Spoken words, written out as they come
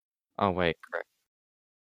Oh wait, correct.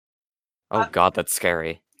 Oh god, that's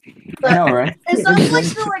scary. I know, right? It sounds like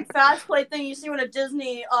the fast play thing you see with a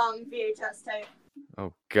Disney VHS tape.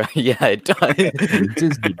 Oh god, yeah, it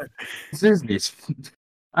does. Disney's.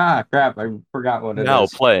 Ah, crap! I forgot what it Now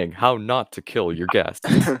is. playing How Not to Kill Your Guests.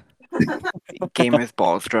 Gamer's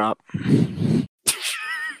balls drop.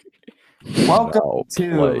 Welcome Now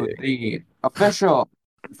to playing. the official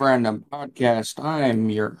Random Podcast. I'm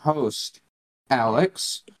your host,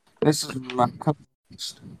 Alex. This is my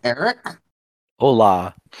co-host, Eric,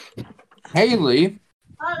 Hola. Haley,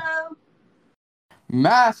 Hello.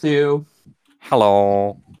 Matthew,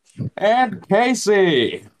 Hello. and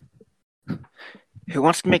Casey. Who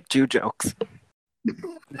wants to make Jew jokes?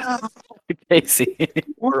 Casey.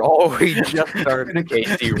 We just started,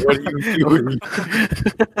 Casey. What are you doing?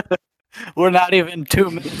 We're not even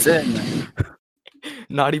 2 minutes in.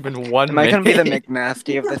 Not even 1 Am I minute. going to be the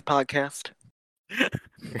McNasty of this podcast?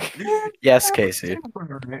 Yes, Casey.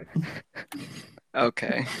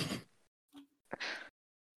 Okay.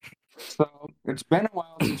 So it's been a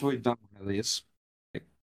while since we've done one of these. Like,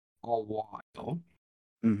 a while.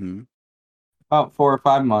 Mm-hmm. About 4 or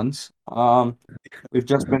 5 months. We've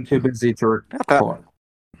just been too busy to record.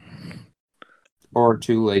 Or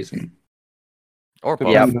too lazy. Or both.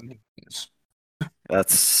 Yep.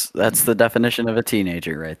 That's the definition of a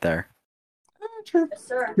teenager right there. True. Yes,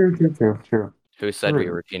 sir. True. Who said we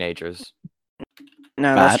were teenagers?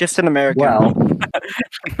 No, Matt? that's just an American. Well.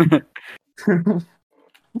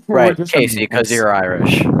 Right, Casey, because you're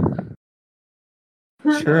Irish.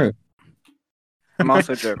 True. I'm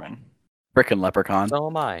also German. Frickin' leprechaun. So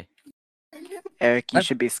am I. Eric, you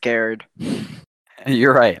should be scared.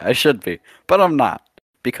 You're right, I should be. But I'm not.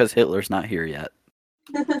 Because Hitler's not here yet.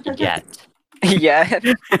 Yet. Yeah.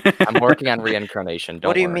 I'm working on reincarnation. Don't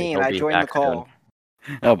What do you worry, mean? he'll I be joined the back call.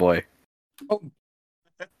 Oh boy.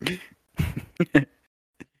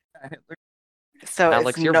 So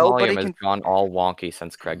Alex, if your nobody volume has gone all wonky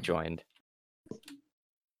since Craig joined.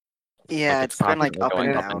 Yeah, Like, it's been like up constantly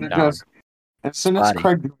and going up down. and down. As soon as Spotty.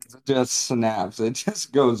 Craig joins, it just snaps. It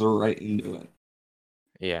just goes right into it.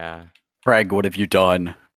 Yeah. Craig, what have you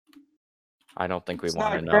done? I don't think we It's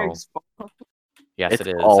want to not know. Craig's fault. Yes, It's it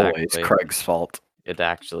is. always actually. Craig's fault. It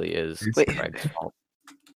actually is Wait. Craig's fault.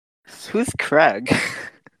 Who's Craig?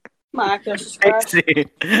 My gosh, Crash. Casey.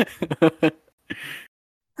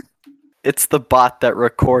 It's the bot that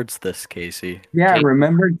records this, Casey. Yeah, Kate-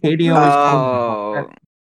 remember Katie always called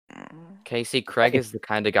Oh. Casey, Craig is the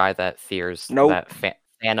kind of guy that fears Nope. that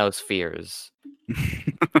Thanos fears.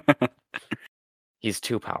 He's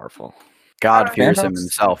too powerful. God fears him Thanos?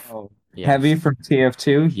 himself. Oh, Yes. Heavy from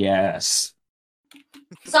TF2? Yes.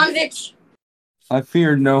 Sandwich. I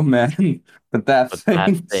fear no man, but that But thing,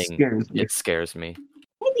 that thing, scares me. It scares me.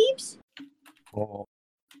 Hey, beeps. Oh,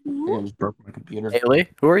 I just broke my computer. Haley,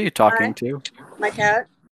 who are you talking Hi. to? My cat.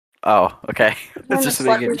 Oh, okay. That's just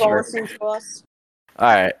making sure. Listening to us.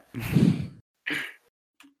 Alright.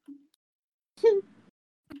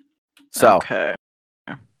 So, Okay.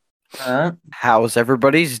 Alright. how's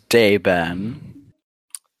everybody's day been?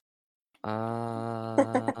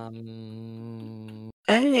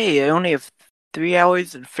 Hey, I only have 3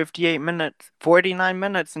 hours and 58 minutes, 49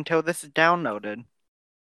 minutes until this is downloaded.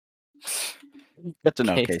 Good to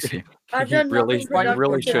know, Casey. Casey. I've You done really, nothing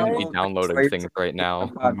productive shouldn't be today. downloading things right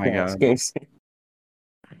now. Oh my God. Casey.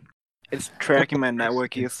 It's tracking my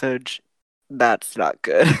network usage. That's not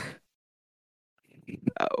good.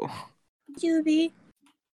 Oh. QB.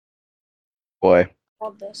 Boy.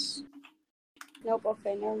 All this. Nope,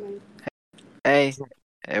 okay, never mind. Hey,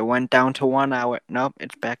 it went down to 1 hour. Nope,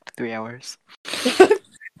 it's back to 3 hours.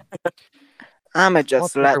 I'ma just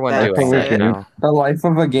What's let everyone that doing right sit. now? The life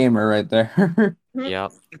of a gamer right there.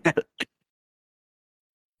 Yep.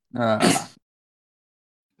 So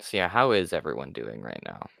yeah, how is everyone doing right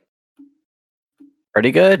now?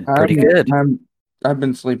 Pretty good. Pretty good. I've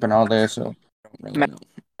been sleeping all day, so I don't really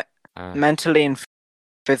know. Mentally and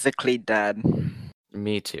physically dead.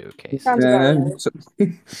 Me too, Casey. Sounds about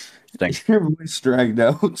right. Thanks. Your voice dragged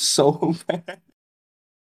out so bad.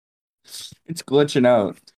 It's glitching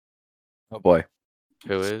out. Oh boy.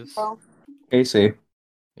 Who is? Well, Casey.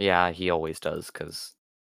 Yeah, he always does because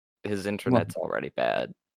his internet's already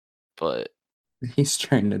bad. But He's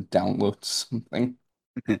trying to download something.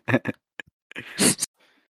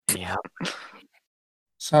 yeah,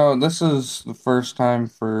 So this is the first time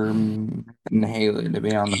for Matt and Haley to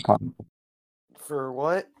be on the podcast. for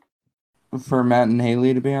what? For Matt and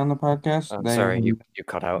Haley to be on the podcast. Oh, They- sorry, you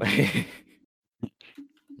cut out.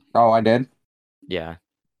 Oh, I did. Yeah.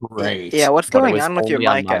 Great. Yeah, what's But it going was on with your only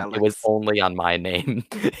on mic, my- Alex? It was only on my name.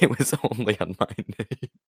 It was only on my name.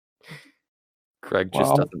 Greg just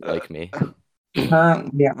Well, doesn't like me.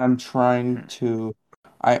 currently, I'm trying to.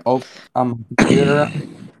 I open my computer,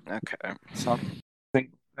 Okay. something,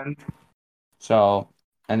 so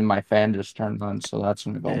and my fan just turned on, so that's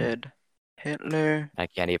gonna go. Did Hitler I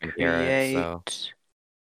can't even hear it, so create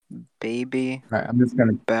baby Right, I'm just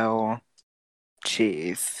gonna. bell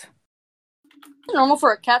cheese? It's normal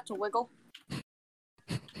for a cat to wiggle.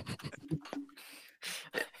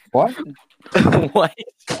 What? what?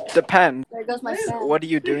 Depends. There goes my fan. What are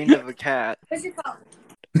you doing to the cat? Where's your phone?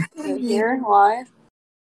 Right here. Why?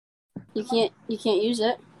 You can't use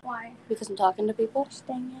it. Why? Because I'm talking to people.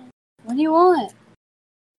 Dang it. What do you want?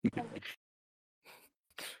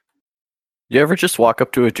 You ever just walk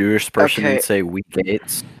up to a Jewish person Okay. and say, "We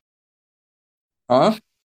Gates"? Huh?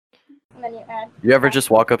 And then you add. You ever just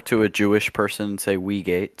walk up to a Jewish person and say, "We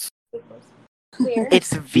Gates"? Clear.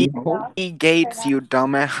 It's V No. Gates, you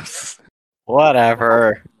dumbass.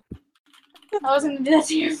 Whatever. I was gonna do that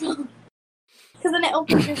to your phone. Because then it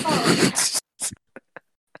opens your phone.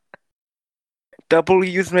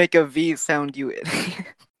 W's make a V sound, you idiot.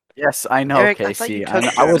 Yes, I know, Eric, I thought Casey. you I,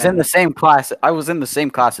 took I was in German. the same class. I was in the same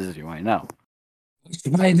class as you. I know.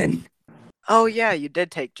 Biden. Oh yeah, you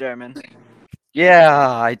did take German. Yeah,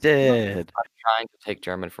 I did. Trying to take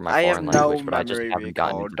German for my I have foreign no language, but I just memory haven't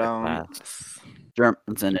gotten recall. into the class. Don't.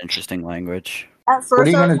 German's an interesting language. At What are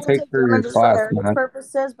first, you I was gonna gonna take take for German your just class, for Eric's man?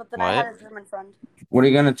 purposes, but then I had What? a German friend. What are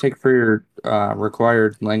you gonna take for your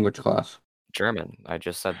required language class? German. I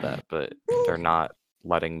just said that, but they're not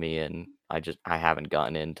letting me in. I haven't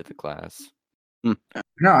gotten into the class. No,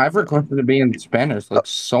 I've requested to be in Spanish like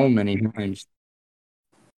so many times.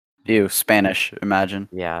 Ew, Spanish. Imagine.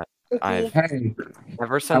 Yeah, Icky. I've Hey,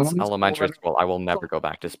 ever since wanna elementary start school, I will never go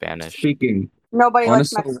back to Spanish. speaking. Nobody I want likes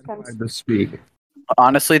to learn Mexicans. to speak.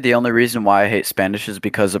 Honestly, the only reason why I hate Spanish is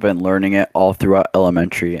because I've been learning it all throughout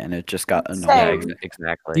elementary, and it just got Same. Yeah, annoying.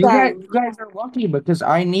 exactly. You guys are lucky because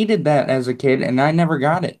I needed that as a kid and I never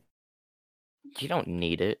got it. You don't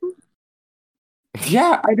need it.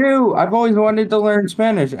 Yeah, I do. I've always wanted to learn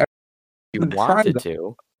Spanish. You I've tried wanted them.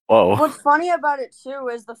 to. Whoa. What's funny about it too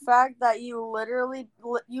is the fact that you literally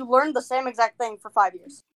you learned the same exact thing for 5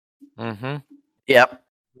 years. Mm-hmm. Yep.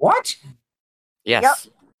 What? Yes.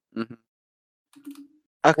 Mhm.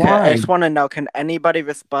 Okay, Why? I just want to know: can anybody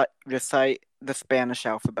recite the Spanish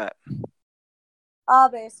alphabet? A,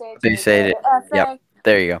 B, C, They D, say E, it. F, A, Yep.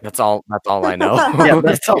 There you go. That's all I know. Yeah,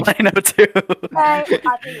 that's all I know too. A, I,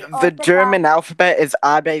 P, O, The K, German alphabet is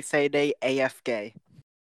A, B, C, D, E, F, G.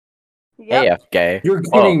 Yep. AF gay. You're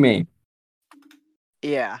kidding me.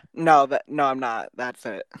 Yeah. No, I'm not. That's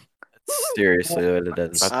it. That's seriously what it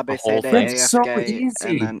is. That's A, B, the C, whole D, thing. E, That's F, so G, easy.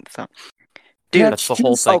 and then some. Dude, That's the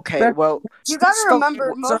whole thing. okay, well, You gotta Stop-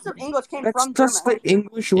 remember, most of English came That's from just German. the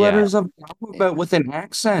English Yeah. letters of the alphabet with an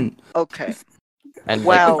accent. okay. And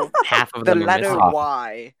Well, like half of The them are letter missing.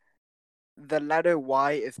 Y. The letter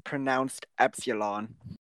Y is pronounced epsilon.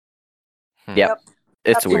 Yep.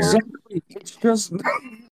 It's Epsilon. weird. Exactly. It's just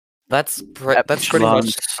That's pretty Epsilon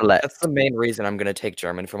much slut. that's the main reason I'm gonna take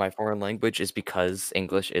German for my foreign language is because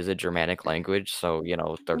English is a Germanic language, so they're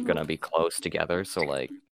Mhm. gonna be close together. So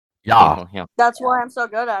like, Yeah. That's why I'm so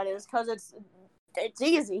good at it, is because it's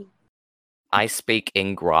easy. I speak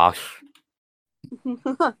English.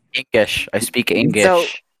 English. I speak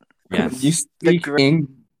English. Yes, you speak grammar-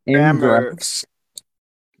 English.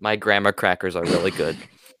 my grammar crackers are really good.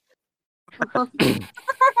 I'll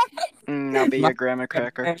be your grammar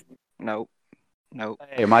cracker. Nope.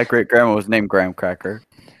 Hey, my great grandma was named Graham Cracker.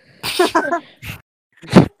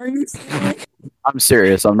 Are you serious? I'm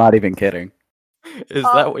serious. I'm not even kidding. Is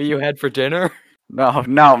that what you had for dinner?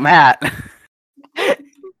 No, Matt.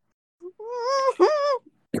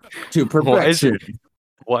 To perfection.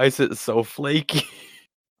 Why is it so flaky?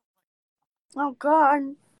 Oh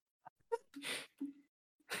god.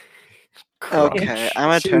 Okay, I'm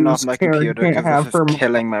gonna turn off my Karen computer can't because have this her is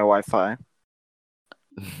killing my Wi-Fi.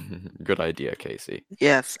 Good idea, Casey.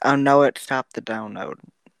 Yes, I know it stopped the download.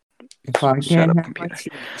 If I Shut can't up, have computer. my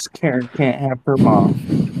shoes, Karen can't have her mom.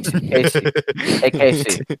 Casey. Hey,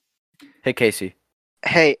 Casey. Hey, Casey.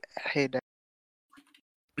 Hey, Dad.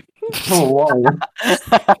 Oh, whoa.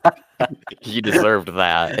 You deserved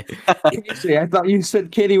that. Casey, I thought you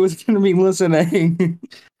said Kitty was going to be listening.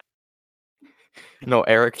 No,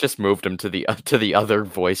 Eric just moved him to the other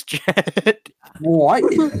voice chat. What?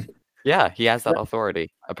 Yeah, he has that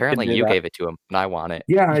authority. Apparently, do you that. gave it to him, and I want it.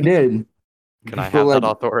 Yeah, I did. Can I But, have that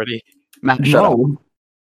like, authority? Matt, shut up.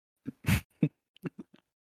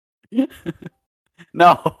 No.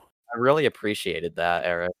 No. I really appreciated that,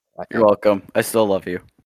 Eric. You're welcome. I still love you.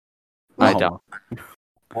 I No don't.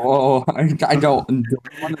 Oh, I don't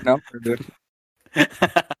want to know, dude.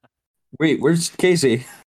 Wait, where's Casey?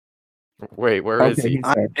 Wait, where is Okay, he?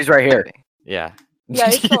 he's there. He's right here. Yeah. Yeah,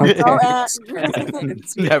 he's still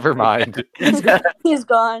Never mind. He's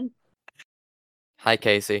gone. Hi,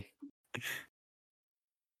 Casey.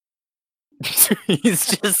 He's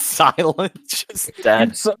just silent, just I'm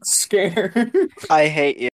dead. so scared. I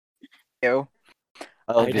hate you. Oh,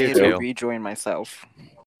 I I do need too. to rejoin myself.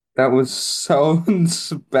 That was so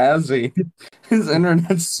spazzy. His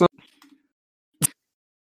internet's so.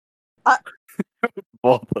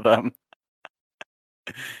 both of them.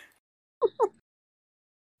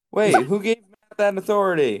 Wait, who gave Matt that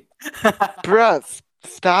authority? Bruh,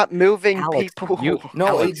 stop moving Alex, people. No,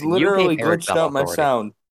 Alex, it you literally gave Eric glitched that out my authority.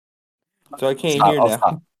 sound. So I can't Stop, hear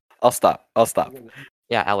now. I'll stop.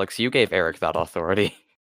 Yeah, Alex, you gave Eric that authority.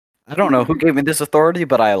 I don't know who gave me this authority,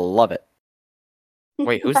 but I love it.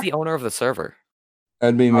 Wait, who's the owner of the server?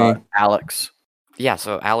 That'd be me. Alex. Yeah,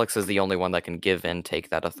 so Alex is the only one that can give and take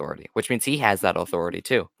that authority, which means he has that authority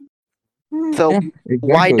too. So Yeah,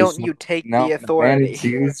 why exactly. don't So you take now the I'm authority? Manage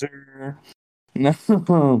user.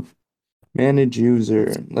 No. Manage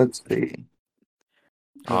user. Let's see.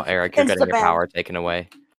 Oh, Eric, you're getting your Instaban. power taken away.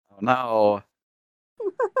 Oh no.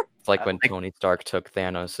 It's like when I- Tony Stark took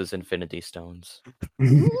Thanos' Infinity Stones.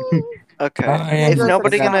 Okay. I am Is good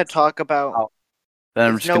nobody for gonna that. talk about? Then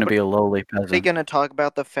I'm Is just gonna nobody- be a lowly Are they peasant. gonna talk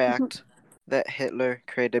about the fact that Hitler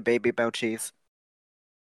created baby bow cheese?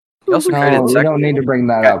 He also No, created we sex. don't need to bring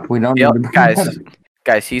that Guy- up. We don't Yep, need to bring guys. that up.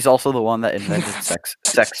 Guys, he's also the one that invented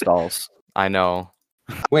sex dolls. I know.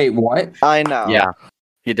 Wait, what? I know. Yeah,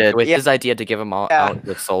 He did. it was Yeah. his idea to give them all Yeah. out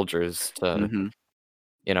with soldiers to, hmm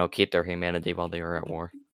keep their humanity while they were at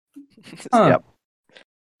war. Huh. Yep.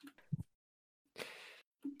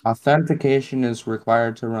 Authentication is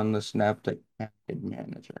required to run the Synaptic Package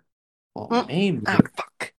Manager. Well, Mm. maybe. Ah,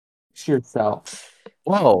 fuck. Fix yourself.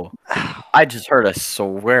 Whoa. I just heard a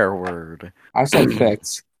swear word. I said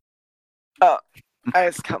fix. I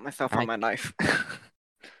just cut myself on my knife.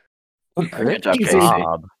 Good job, Easy. Casey.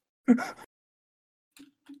 Bob.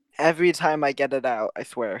 Every time I get it out, I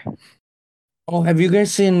swear. Oh, have you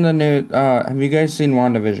guys seen the new? Have you guys seen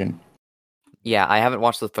WandaVision? Yeah, I haven't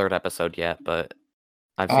watched the third episode yet, but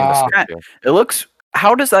I've seen Ah. the first two. It looks.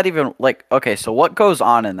 How does that even like? Okay, so what goes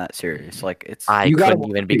on in that series? Like, it's I You gotta couldn't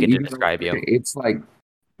even watch begin it. to You gotta describe watch you. it. It's like,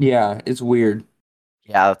 yeah, it's weird.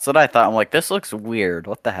 yeah, that's what I thought. I'm like, this looks weird.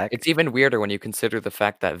 What the heck? It's even weirder when you consider the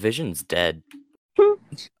fact that Vision's dead.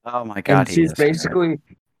 Oh my god, And he she's is. basically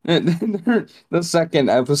the second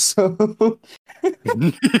episode.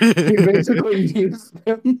 She basically used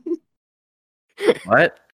him.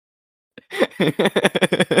 What?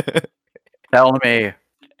 Tell me.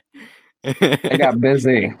 I got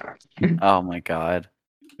busy. Oh my god.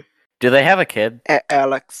 Do they have a kid?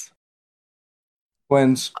 Alex.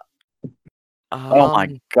 Twins. Oh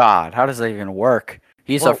my god, how does that even work?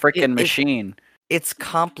 He's well, a freaking it- machine. It's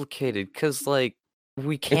complicated because, like,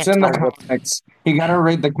 we can't It's in the tell what- comics. You gotta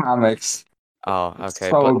read the comics. Oh, It's okay.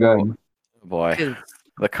 so but good. Boy, 'cause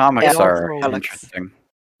the comics It are also- interesting.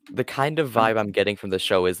 the kind of vibe I'm getting from the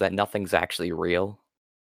show is that nothing's actually real.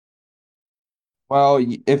 Well,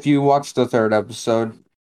 if you watch the third episode,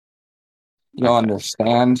 you'll Okay.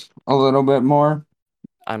 understand a little bit more.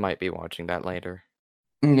 I might be watching that later.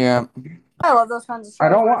 Yeah, I love those kinds of shows. I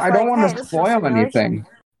don't where want. it's I don't like, want hey, to this is a spoil simulation. anything.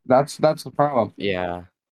 That's the problem. Yeah.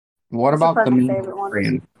 What It's about the probably my favorite one.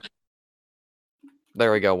 Mandalorian?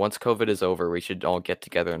 There we go. Once COVID is over, we should all get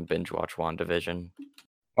together and binge watch WandaVision.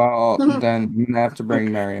 Well, then you're gonna have to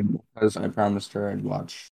bring Marion because I promised her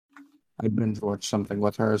I'd binge watch something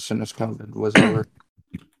with her as soon as COVID was over.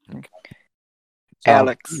 So,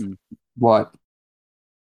 Alex. what?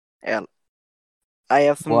 I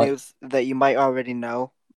have some What? news that you might already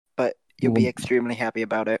know, but you'll be extremely happy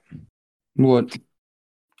about it. What?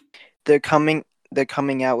 They're coming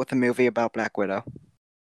out with a movie about Black Widow.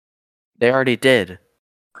 They already did.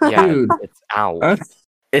 Yeah, Dude. it's out. Huh?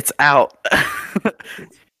 It's out.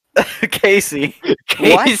 Casey.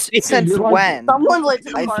 What? Casey, Since you're like- when? Someone's late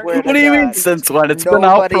to the I party. swear to What do you mean God. since when? It's been out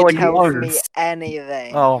Nobody for like tells me months.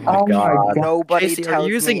 anything. Oh my Oh my god. God. Nobody Casey, tells are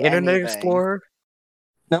you using me Internet anything. Explorer?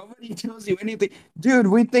 Nobody tells you anything, dude.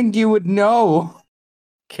 We think you would know.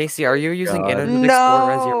 Casey, are you using God. Internet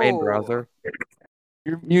Explorer as your main No. browser?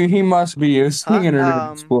 He must be using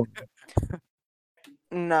Internet Explorer.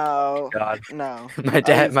 No. God. No. My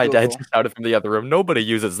dad use Google. just shouted from the other room. Nobody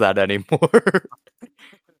uses that anymore.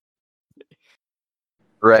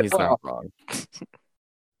 Right. He's not wrong.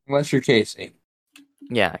 Unless you're Casey.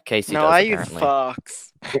 Yeah, Casey No, does I use apparently.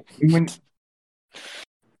 Fox. When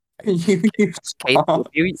you use Casey, Fox.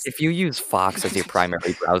 if you use Fox as your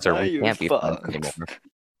primary browser, I we use can't be friends Fox.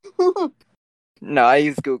 anymore. No, I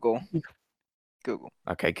use Google. Google.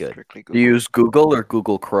 Okay, good. Strictly Do Google. you use Google or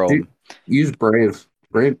Google Chrome? Use Brave.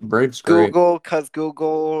 Brave's great. Google, because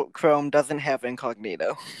Google Chrome doesn't have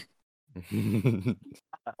incognito.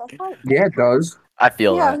 That's like, Yeah, it does. I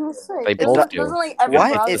feel yeah, I was that. gonna say. They doesn't, both do. doesn't like every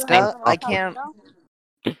What? browser It have does- an I can't-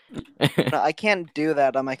 incognito? No, I can't do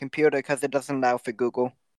that on my computer because it doesn't allow for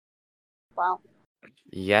Google. Wow.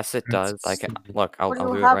 Yes, it does. I can look. I'll What do do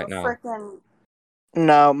you it have right a now. frickin'?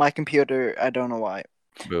 No, my computer. I don't know why.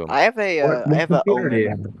 Boom. I have a. I have a computer do you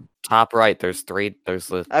Omen. have? Top right. There's three. There's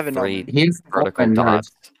the I have an three Omen. He's vertical open,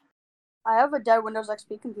 dots. I have a dead Windows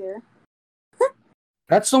XP computer.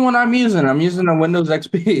 That's the one I'm using. I'm using a Windows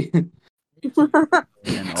XP. An Omen. Oh,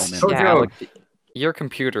 Yeah, Joe. Alex, your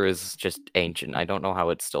computer is just ancient. I don't know how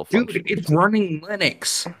it still Dude, functions. it's running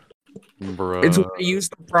Linux. Bruh. It's what I use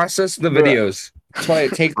to process the Bruh. videos. That's why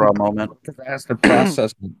it takes For a moment. fast to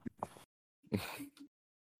process them.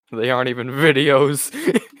 They aren't even videos.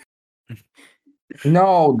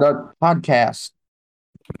 No, the podcast.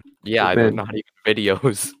 Yeah, they're not even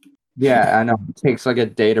videos. Yeah, I know. It takes like a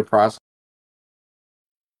day to process.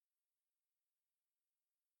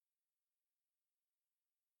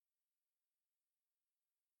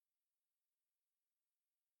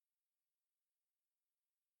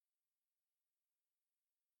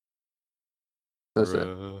 It.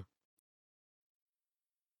 Bruh.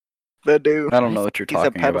 The dude. I don't know what you're He's a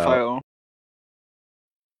talking about. pedophile.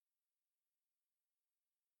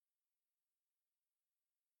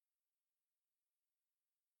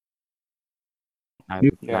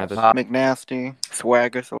 Neither- McNasty.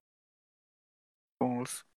 Swagger Souls.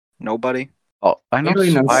 Nobody. Oh, I know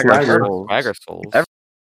Really no Swagger Swagger. Souls. Swagger Souls.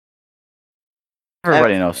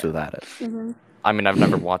 Everybody knows who that is. Mm-hmm. I mean, I've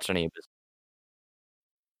never watched any of his.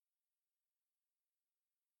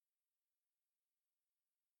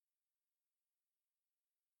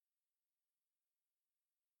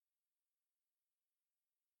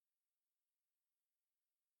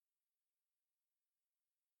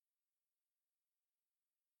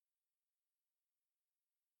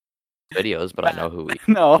 Videos, but I know who he.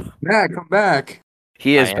 No, Yeah, come back.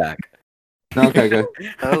 he is I am. back. Okay, good.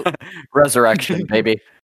 Oh. Resurrection, baby.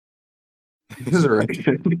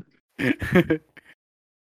 Resurrection.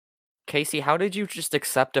 Casey, how did you just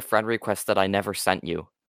accept a friend request that I never sent you?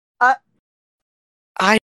 I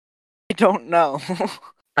don't know.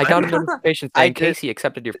 I got a notification saying did- Casey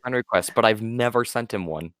accepted your friend request, but I've never sent him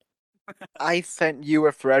one. I sent you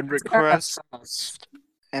a friend request,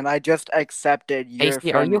 and I just accepted your Casey,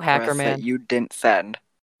 are friend you Hacker request that Man? you didn't send.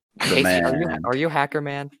 The Casey, man. are you Hacker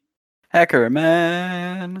Man? Hacker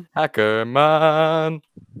man. Hacker Man.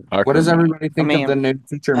 What does everybody think mean, of the new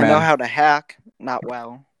Teacher I know Man? how to hack, not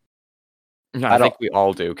well. I think we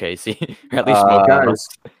all do, Casey. Or at least Uh, most of guys. us.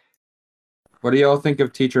 What do y'all think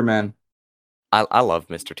of Teacher Man? I love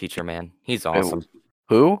Mr. Teacher Man. He's awesome.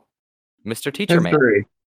 Who? Mr. Teacher Man History.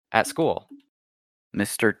 at school.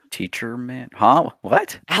 Mr. Teacher Man? Huh?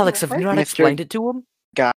 What? Alex, have you not Mr. explained it to him?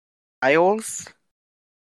 Isles?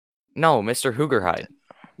 No, Mr. Hoogerhide.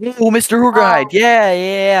 Oh, Mr. Hoogerhide.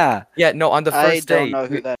 Yeah. Yeah, no, on the I first day. don't know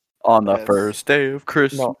who that On the Yes. first day of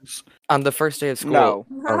Christmas. On the first day of school. No.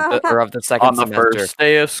 Or of the second On the semester. first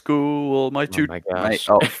day of school, my Oh tutor. my gosh.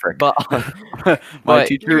 Oh, frick. But my but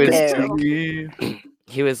teacher he is was- me.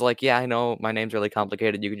 he was like, yeah, I know my name's really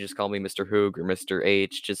complicated. You can just call me Mr. Hoog or Mr.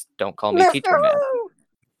 H. Just don't call me Teacher Man. Woo!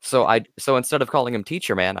 So instead of calling him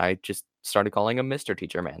Teacher Man, I just started calling him Mr.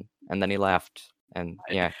 Teacher Man. And then he laughed. And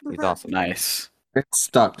yeah, he's awesome. Nice. It's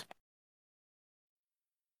stuck.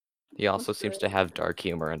 He also seems to have dark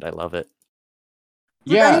humor, and I love it.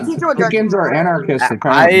 Yeah, Any teacher with dark chickens are humor. anarchists.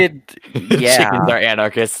 apparently. Yeah. Chickens are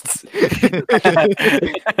anarchists.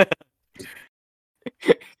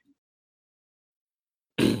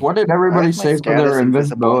 What did everybody Why is my say for status their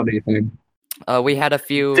invisible? invisibility thing? We had a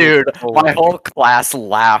few. Dude, people- my whole class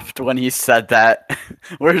laughed when he said that.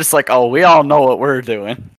 We're just like, oh, we all know what we're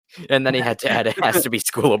doing. and then he had to add it has to be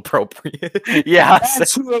school appropriate. Yeah.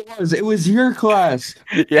 That's who it was. It was your class.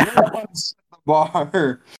 Yeah. You're on the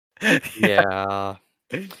bar. Yeah.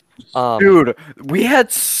 Dude, we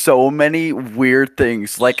had so many weird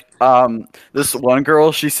things. Like, this one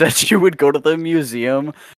girl, she said she would go to the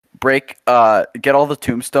museum, get all the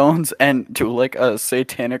tombstones, and do like a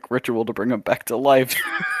satanic ritual to bring them back to life.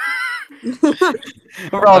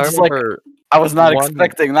 We're all I just like, remember I was not one-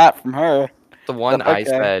 expecting that from her. the one I okay.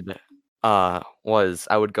 said was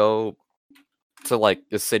I would go to like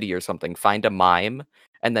the city or something, find a mime,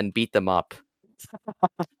 and then beat them up.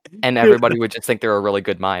 And everybody would just think they're a really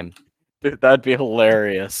good mime. Dude, that'd be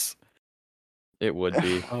hilarious. It would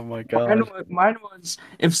be. Oh my Mine was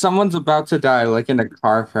if someone's about to die, like in a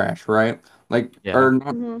car crash, right? like Yeah. or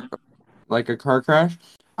not Mhm. like a car crash,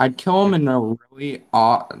 I'd kill them in a really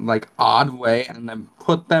odd way, and then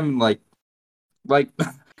put them like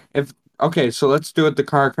if okay, so let's do it the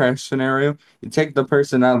car crash scenario. You take the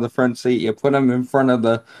person out of the front seat, you put them in front of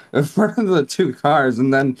the two cars,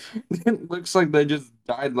 and then it looks like they just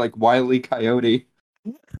died like Wile E. Coyote.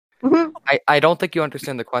 I don't think you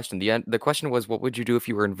understand the question. The question was, what would you do if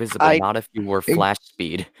you were invisible, I- not if you were flash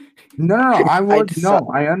speed? No, I would I'd no,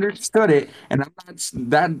 I understood it, and I'm not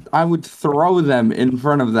that I would throw them in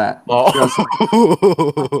front of that. Just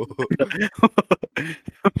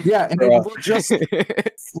yeah, and it will just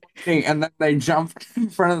floating, and then they jump in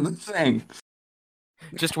front of the thing.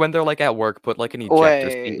 Just when they're like at work, put like an ejector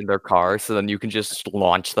seat Wait. in their car, so then you can just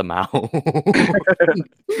launch them out.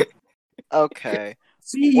 Okay.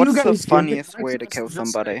 See, What's you the guys get it. funniest My way to class kill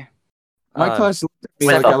just- somebody? My Um, class looked at me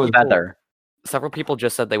With like I a was feather. Several people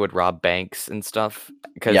just said they would rob banks and stuff,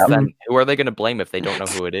 because Yep. then who are they going to blame if they don't know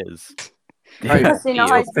who it is? Right. Casino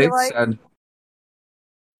You. heist be Faith like? said,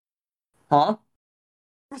 huh?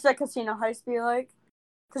 What's that casino heist be like?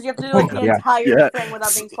 Because you have to do Oh, like the yeah. entire Yeah. thing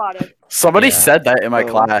without being spotted. Somebody Yeah. said that in my Oh.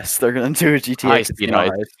 class. They're gonna do a GTA High speed casino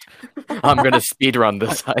heist. heist. I'm going to speed run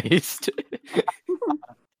this heist.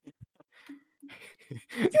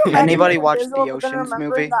 Anybody Being watch invisible, the but then Oceans remembering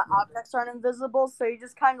movie? that objects aren't invisible, so you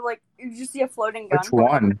just kind of like you just see a floating gun. Which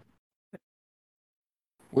one?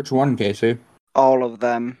 Which one, Casey? All of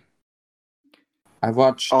them. I've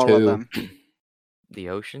watched All two. of them. The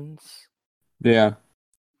Oceans? Yeah.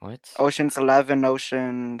 What? Oceans 11,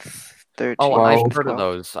 Oceans 13. Oh, Well, I've heard of 12.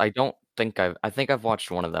 those. I think I've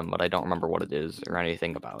watched one of them, but I don't remember what it is or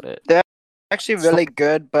anything about it. Actually really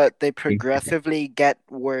good, but they progressively get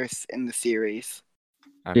worse in the series.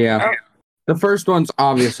 Okay. Yeah. The first one's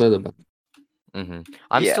obviously the best.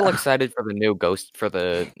 I'm still Yeah. excited for the new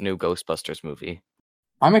Ghostbusters movie.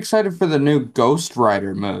 I'm excited for the new Ghost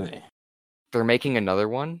Rider movie. They're making another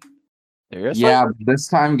one. Seriously? Yeah, this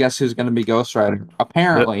time, guess who's going to be Ghost Rider?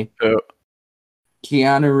 Apparently, Who?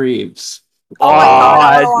 Keanu Reeves. Oh my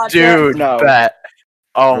God, I wanna watch dude, No. bet.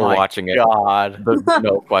 Oh We're my watching it. god.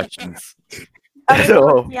 No questions. I No.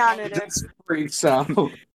 know Keanu, dude. This freaks out.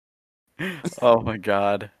 Oh my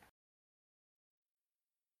god.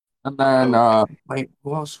 And then, wait,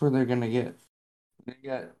 who else were they gonna get? They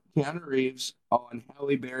got Keanu Reeves. Oh, and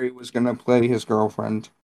Halle Berry was gonna play his girlfriend.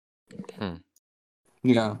 Hmm.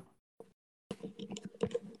 Yeah.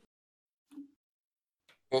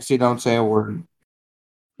 Guess you don't say a word.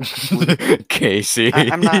 Casey.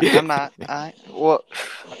 I'm not. Well,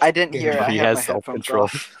 I didn't hear it. I He have has my headphones self-control.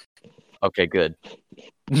 off. Okay, good.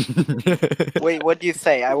 Wait, what do you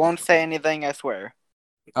say? I won't say anything, I swear.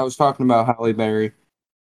 I was talking about Halle Berry.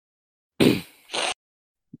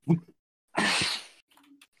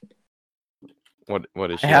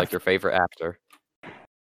 What is she I have- like? Your favorite actor?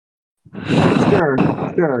 Sure,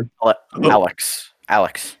 sure.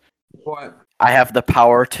 Alex. What? I have the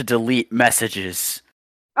power to delete messages.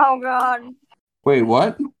 Oh God. Wait,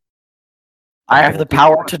 what? I have the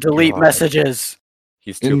power to Oh, delete God. messages.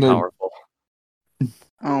 He's In too the- powerful.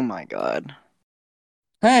 Oh my god.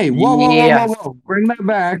 Hey, whoa, Yes. whoa. Bring that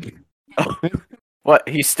back. What?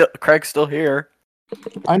 Craig's still here.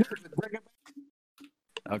 I know. Bring it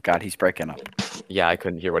Oh god, he's breaking up. Yeah, I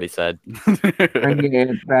couldn't hear what he said. Bring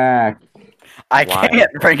it back. I Why?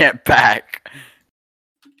 can't bring it back.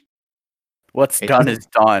 What's It done doesn't- is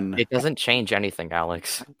done. It doesn't change anything,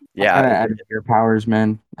 Alex. Gotta Yeah. edit your powers,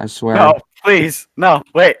 man. I swear. No, please. No,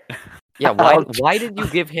 wait. Yeah, why Ouch. why did you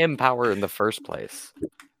give him power in the first place?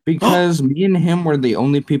 Because me and him were the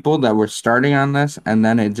only people that were starting on this, and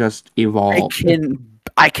then it just evolved.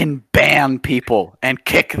 I can ban people and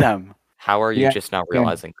kick them. How are you Yeah, just now yeah.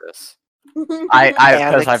 realizing this? Because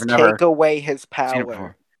Alex, I've never take away his seen it power.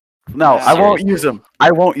 before. No, I won't use them.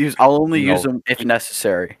 I'll only No. use them if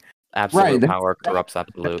necessary. Absolute Right, power corrupts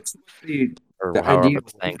absolute, That's the- or the however idea-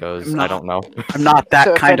 the saying goes. I'm I not- don't know. I'm not that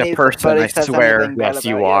So if kind of anybody person, I says swear. anything bad Yes,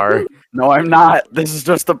 you about are. No, I'm not. This is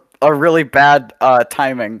just a really bad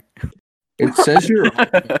timing. It says you're.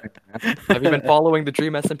 Have you been following the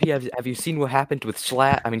Dream SMP? Have you seen what happened with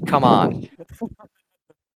Slat? I mean, come on.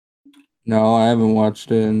 No, I haven't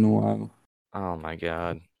watched it in a while. Oh my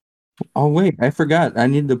god. Oh wait, I forgot. I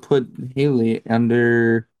need to put Haley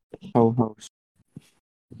under co-host.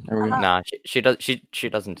 There we go. Nah, she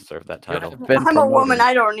doesn't deserve that title. Been I'm a woman. promoted.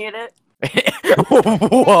 I don't need it.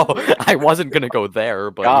 Whoa! I wasn't gonna go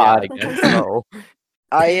there, but God. yeah, I guess so.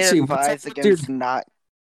 I See, what's advise up, against dude? not.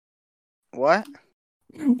 What?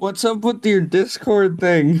 What's up with your Discord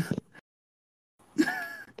thing?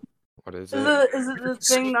 What is Is it? it the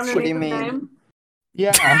thing underneath do you the mean? name?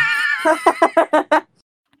 Yeah.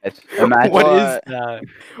 Imagine. What is What? that?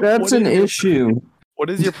 That's What an is your- issue. What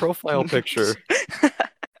is your profile picture?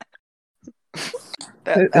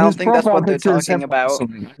 I don't His think that's profile what they're picture is talking him about.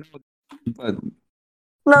 wrestling, but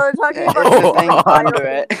No, they're talking about It's the Oh, thing oh, under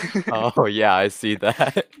it. Oh yeah, I see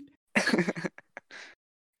that.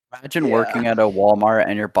 Imagine Yeah. working at a Walmart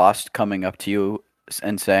and your boss coming up to you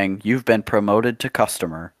and saying, "You've been promoted to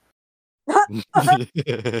customer."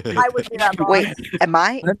 I would be that boss. Wait, am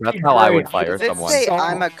I that'd That's be how I would great. fire Does it someone. say Saw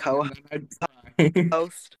I'm a him and then I'd cry.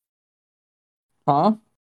 host? Huh?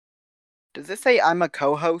 Does it say I'm a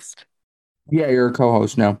co-host? Yeah, you're a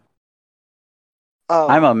co-host now. Oh,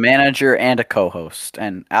 I'm a manager and a co-host,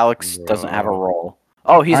 and Alex doesn't have a Bro. role.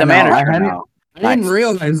 Oh, he's I a know, manager I hadn't- now. I didn't Nice.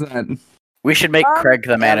 realize that. We should make Craig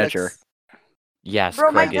the manager. Alex, Yes,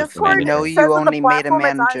 Bro, my Craig is the Discord manager. no, says you on the only made a platform it's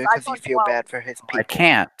on manager his because you iPhone feel 12. bad for his people. I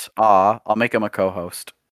can't. I'll make him a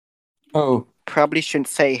co-host. Oh, Probably shouldn't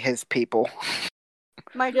say his people.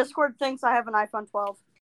 My Discord thinks I have an iPhone 12.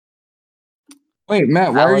 wait,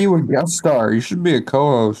 Matt, why are Alex- you a guest star? You should be a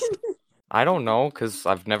co-host. I don't know, cause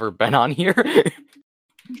I've never been on here.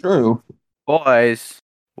 True, Boys,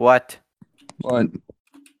 what? but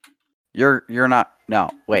You're not. No,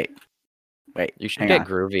 wait. You should hang get on.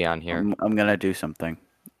 groovy on here. I'm gonna do something.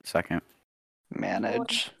 Second.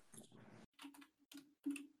 Manage.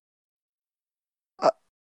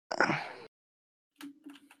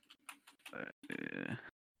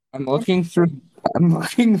 I'm looking through. I'm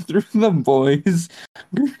looking through the boys,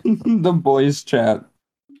 the boys chat,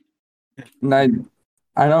 and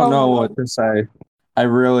I don't know what to say. I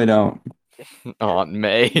really don't. Aunt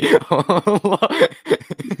May. Is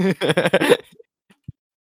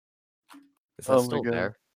that Oh my still God.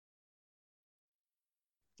 there?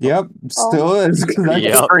 Yep, still is. 'Cause I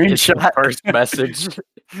Yep, it's the Screenshot. first message.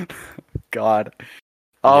 God.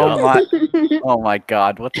 Oh Yeah. my. Oh my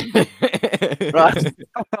God. What the?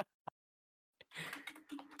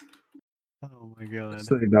 Oh my God.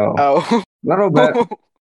 say no. Oh. Little bit,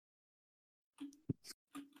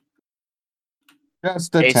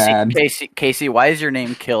 just a tad. Casey, why is your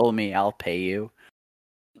name Kill Me? I'll pay you.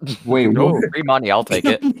 Wait, No, what? free money, I'll take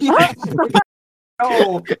it.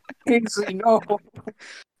 No, Casey, no.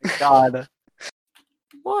 God.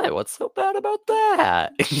 What? What's so bad about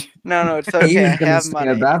that? No, it's okay. I He's gonna have say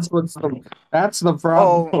money. it. That's the Oh,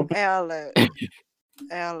 problem.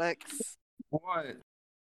 Alex, What?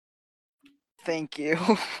 thank you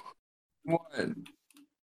What?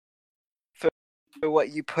 for what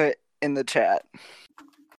you put in the chat.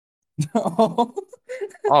 No.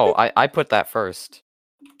 Oh, I put that first.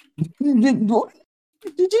 What?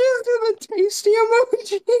 Did you just do the tasty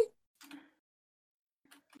emoji?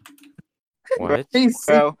 What?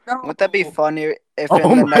 Tasty, Bro, no. wouldn't that be funny if Oh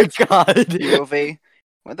in the my next god. movie?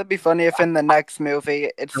 Wouldn't that be funny if in the next movie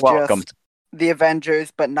it's You're welcome. just the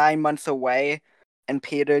Avengers but 9 months away and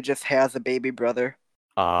Peter just has a baby brother?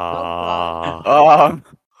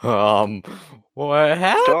 What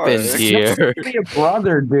happened Dark. here? It'd be a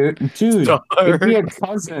brother, dude. Dude, it'd be a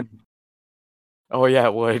cousin. Oh yeah,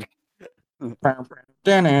 it would.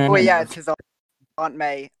 Oh yeah, it's his Aunt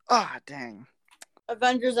May. Ah, dang.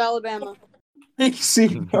 Avengers Alabama.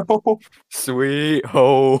 Casey, no. Sweet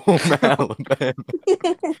home Alabama.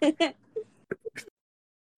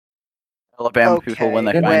 Alabama people, when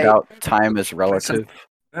they Okay, find wait. out time is relative.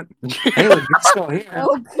 Haley, you're still here.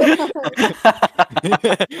 Oh god.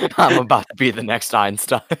 I'm about to be the next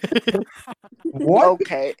Einstein. What?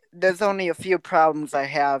 Okay, there's only a few problems I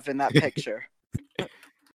have in that picture.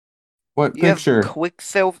 What You picture? have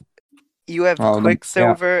Quicksilver. You have Oh,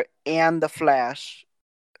 Quicksilver and the Flash.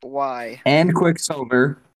 Why? And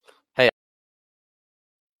Quicksilver.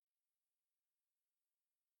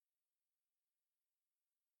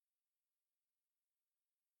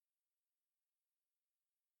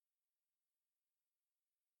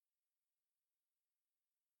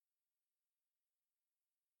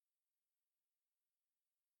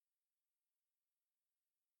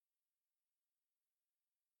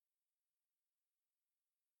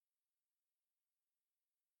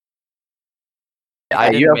 I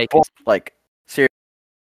you didn't have make both, it. like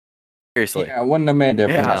seriously. Yeah, it wouldn't have made a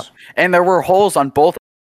difference. And there were holes on both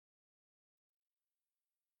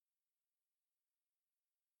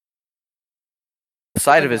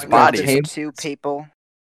side of his Like body. that There's tape. 2 people.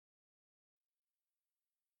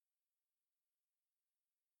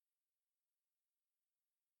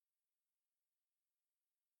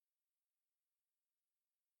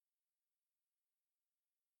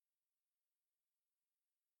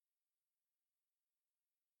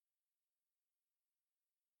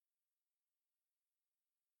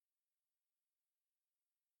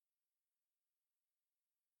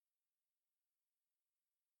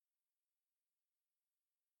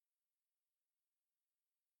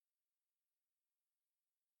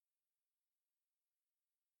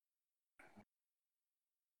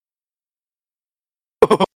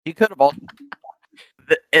 He could have also.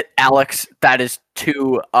 Alex, that is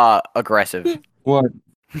too aggressive. What?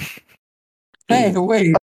 Hey,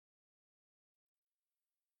 wait.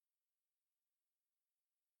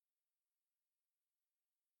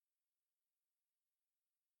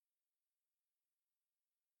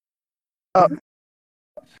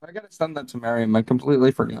 I gotta send that to Miriam. I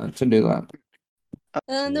completely forgot to do that.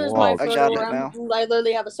 And there's Whoa. my I photo got where it now. I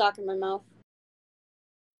literally have a sock in my mouth.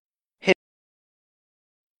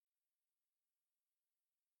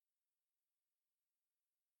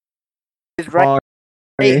 His right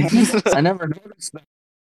Sorry. hand. I never noticed that.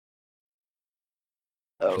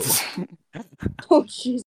 Oh. Oh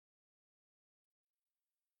jeez.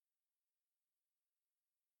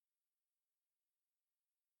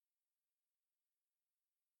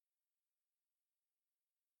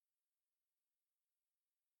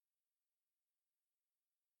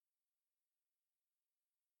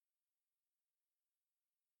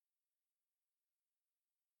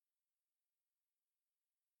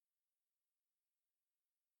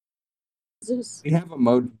 Zeus. We have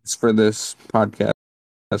emojis for this podcast.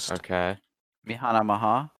 Okay. Mihana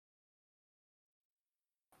Maha.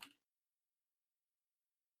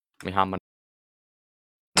 Muhammad.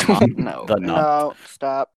 No. The nut. No.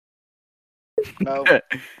 Stop. No.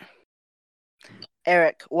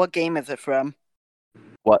 Eric, what game is it from?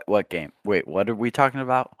 What game? Wait, what are we talking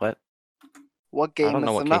about? What? What I game don't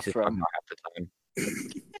know is what the nut Casey's talking from? about half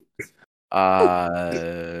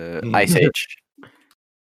the time. Ice Age.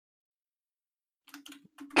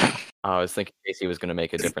 I was thinking Casey was gonna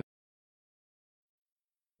make a different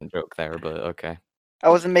joke there, but okay. I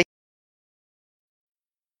wasn't making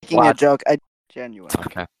a What? joke. I genuine.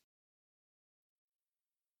 Okay.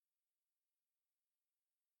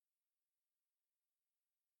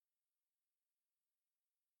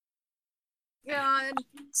 God.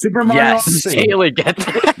 Super Mario Yes. Odyssey. Haley gets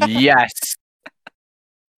it. Yes.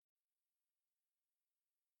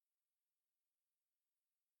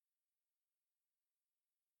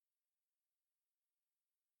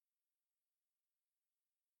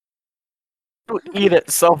 Eat it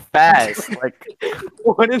so fast. Like,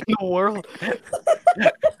 What in the world?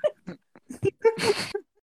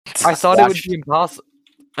 I thought it would be impossible,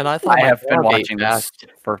 and I thought I my have been dog ate watching this fast.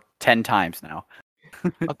 for 10 times now.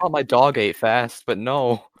 I thought my dog ate fast, but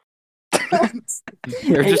no.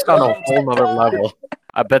 You're just on a whole nother level.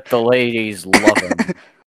 I bet the ladies love him.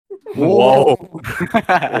 Whoa.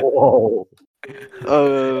 Whoa.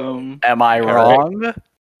 Whoa. Am I Eric? wrong?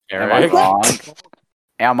 Am I Eric? wrong?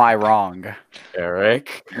 Am I wrong?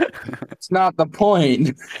 Eric? It's not the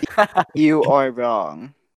point. You are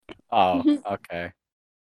wrong. Oh, okay.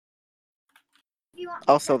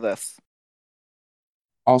 Also, this.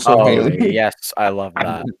 Also, Oh, Haley. yes, I love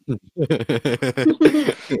that.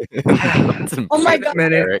 Oh my Wait a god.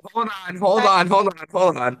 minute. Eric. Hold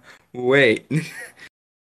on. Wait.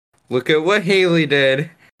 Look at what Haley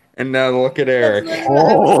did, and now look at Eric.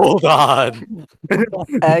 Hold on. How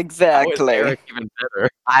is Exactly. Eric even better?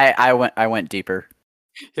 I went deeper.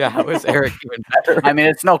 Yeah, how is Eric even better? I mean,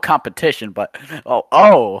 it's no competition, but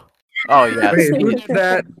oh yes. Wait, who did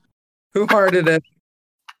that? Who hearted it?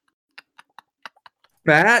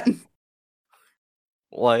 Matt?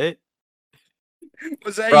 What?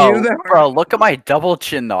 Was that Bro, you that bro, look at my double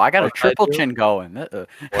chin though. I got a What did I triple do? chin going. What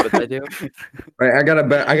did I do? Wait, I got a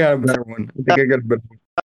better one. I think I got a better one.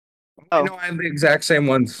 I Oh. know I have the exact same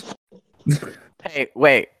ones. Hey,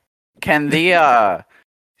 wait. Can the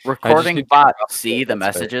recording need to bot drop see it, the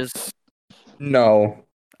that's fair. messages? No.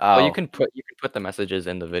 Oh, Well, you can put the messages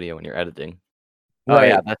in the video when you're editing. Oh Right.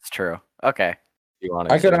 yeah, that's true. Okay. If you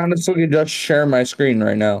want I could to. honestly just share my screen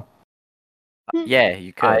right now. Yeah,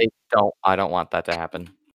 you could. I don't want that to happen.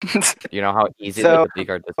 You know how easy So- it is to leak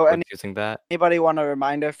our Discord using that? Anybody want a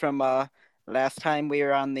reminder from last time we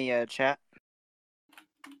were on the chat?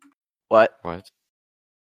 What? What?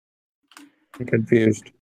 I'm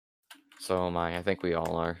confused. So am I. I think we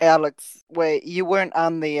all are. Alex, wait, you weren't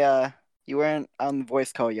on the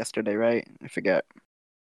voice call yesterday, right? I forget.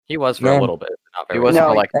 He was for No. a little bit, but not He very was No, for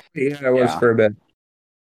long. like Yeah, it was Yeah. for a bit.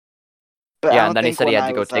 But I Yeah, don't and then he think said he when had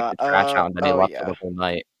to I go was, take the trash out, and then he oh, left yeah. for the whole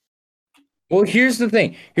night. Well, here's the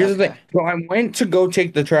thing. Okay. So I went to go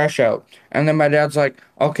take the trash out, and then my dad's like,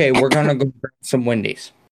 "Okay, we're gonna go grab some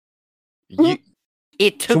Wendy's."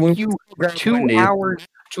 It So took we you went to grab 2 Wendy's. hours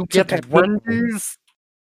to get get that Wendy's.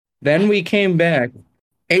 Then we came back,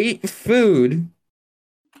 ate food,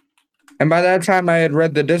 and by that time I had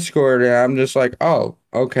read the Discord, and I'm just like, "Oh,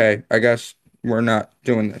 okay, I guess we're not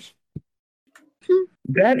doing this."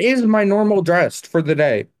 That is my normal dress for the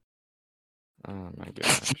day. Oh my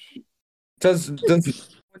gosh! Does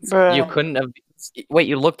You couldn't have. Wait,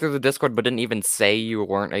 you looked through the Discord but didn't even say you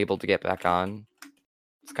weren't able to get back on?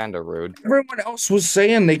 It's kind of rude. Everyone else was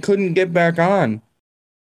saying they couldn't get back on.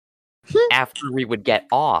 After we would get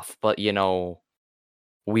off, but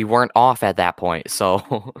we weren't off at that point, so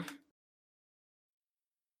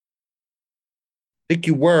I think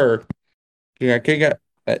you were. Yeah, I can't get.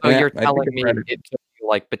 so you're I think telling I'm me ready. it took you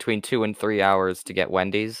like between 2 and 3 hours to get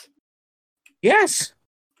Wendy's? Yes,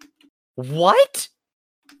 What?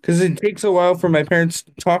 because it takes a while for my parents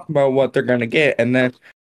to talk about what they're gonna get, and then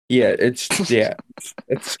it's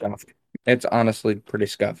scuffed. It's honestly pretty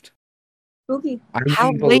scuffed. Spooky. I don't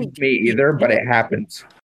How believe late do me you eat either, but it dinner? happens.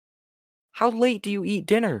 How late do you eat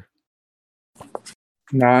dinner?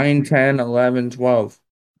 9, 10, 11, 12.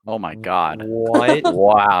 Oh my god. What?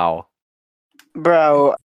 Wow.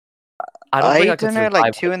 Bro, I don't I think eat I could dinner survive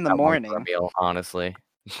like 2 waiting in the that long for a morning. meal, honestly.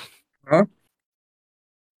 Huh?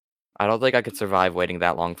 I don't think I could survive waiting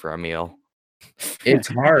that long for a meal. It's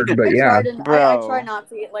hard, but I yeah. try, to, I try Bro. not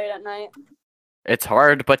to eat late at night. It's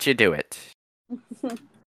hard, but you do it.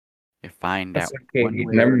 You find That's out. okay. one way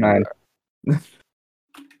Never or mind. another.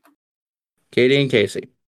 Katie and Casey.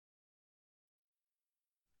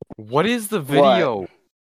 What is the What? video?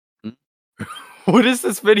 What is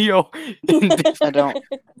this video? I don't.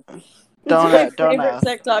 It's Don't my don't favorite ask.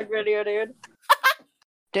 TikTok video, dude.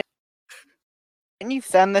 Can you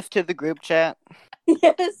send this to the group chat?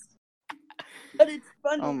 Yes. But it's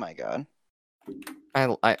funny. Oh my god.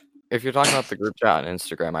 I if you're talking about the group chat on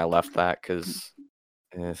Instagram, I left that because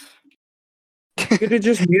You could have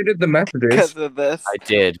just muted the messages. Because of this.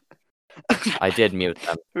 I did mute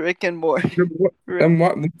them. Rick and Morty. And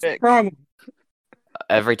what's the Rick. problem?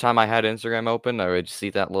 Every time I had Instagram open, I would see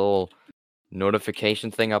that little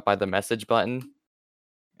notification thing up by the message button,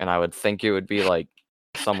 and I would think it would be like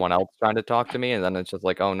someone else trying to talk to me, and then it's just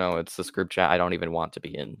like, oh no, it's this group chat I don't even want to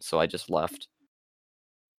be in, so I just left.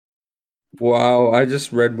 Wow, I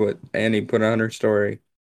just read what Annie put on her story.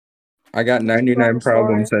 I got 99 Story.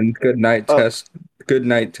 problems, and good night Oh.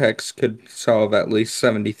 text could solve at least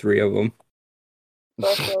 73 of them.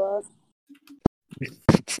 I feel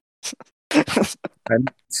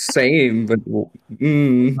Same, but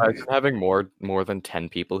Having more than 10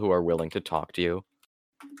 people who are willing to talk to you.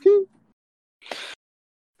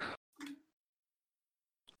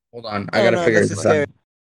 hold on, I gotta figure this is this scary.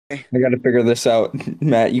 out. I gotta figure this out,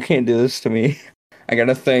 Matt. You can't do this to me. I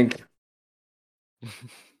gotta think. What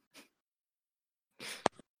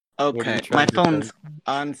are you Okay, trying my to phone's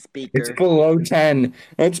on speaker. It's below 10.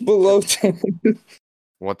 It's below 10.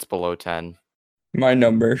 What's below 10? My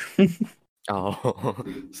number. Oh,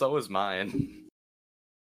 so is mine.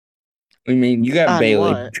 I mean, you got On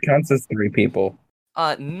Bailey, what? which counts as 3 people.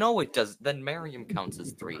 No, it does. Then Miriam counts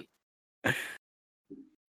as 3.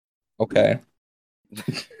 Okay.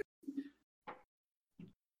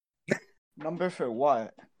 Number for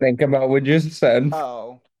what? Think about what you said.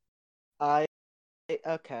 Oh.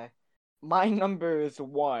 Okay. My number is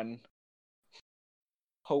 1.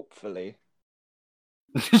 Hopefully.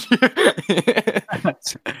 I'm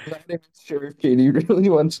not even sure if Katie really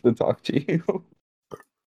wants to talk to you.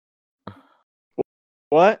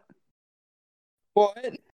 What?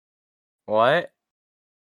 What? What?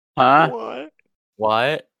 Huh? What?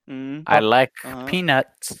 What? I like Uh-huh.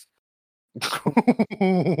 peanuts.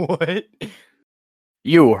 What?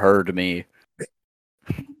 You heard me.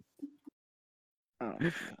 Oh.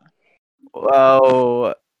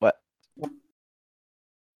 Oh, what?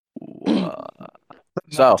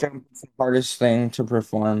 So, Jump is the hardest thing to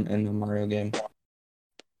perform in the Mario game.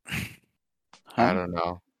 I don't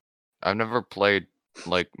know. I've never played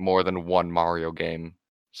like more than one Mario game,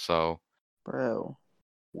 so Bro.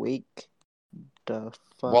 Weak. The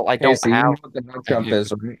fuck. well, I Okay, don't so you know have what the nut jump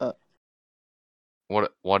is, right?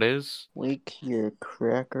 what is? Wake your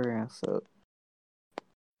cracker ass up.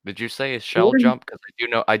 Did you say a shell Or- jump? Because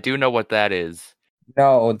I do know what that is.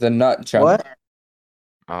 No, the nut jump. What?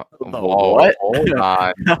 Whoa, what? hold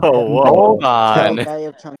on, oh, whoa. hold on. I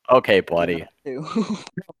have chunk Okay, buddy. too.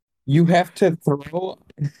 You have to throw.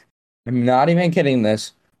 I'm not even kidding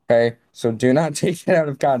this. Okay, so do not take it out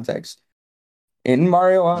of context. In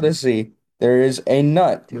Mario Odyssey, there is a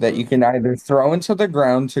nut that you can either throw into the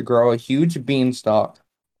ground to grow a huge beanstalk,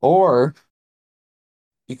 or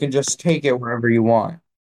you can just take it wherever you want.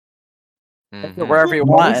 Mhm. Wherever you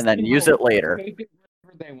want, Most and then people use it later. Take it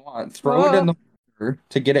wherever they want. Throw it in the water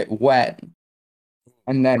to get it wet,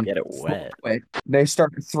 and then Get it wet. They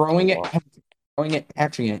start throwing it,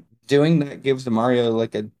 catching it. Doing that gives the Mario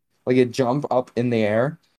like a jump up in the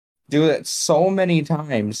air. Do that so many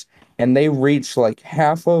times, and they reach like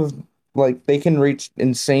half of they can reach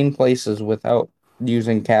insane places without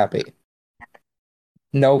using Cappy.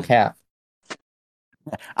 No cap.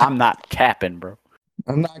 I'm not capping, bro.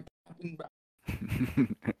 I'm not capping.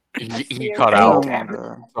 He You're cut right. out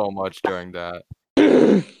Oh, so much during that.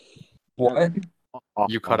 What?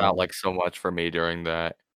 You cut out like so much for me during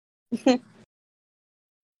that.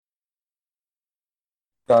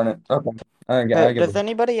 Darn it. Okay. I get Does it.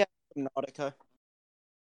 anybody have Subnautica?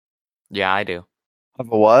 Yeah, I do.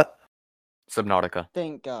 Of a what? Subnautica.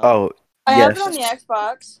 Think. Oh, I have yes. it on the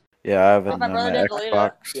Xbox. Yeah, I have it My on brother my didn't delete it.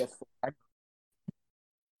 Xbox. PS4.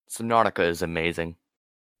 Subnautica is amazing.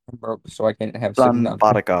 I'm broke, so I can't have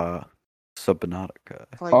Subnautica. Subnautica.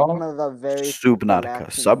 It's like Oh. one of the very Subnautica.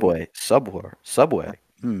 relaxing Subway. Subwa. Subway.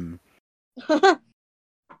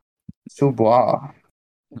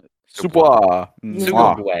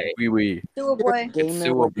 Subway. Oui, oui. Subway. gamer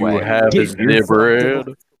Subway. would You have Get your never fucking-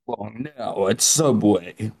 read. Well, no, it's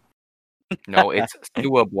Subway. No, it's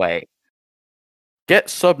Subway. Get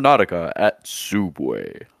Subnautica at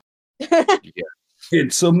Subway.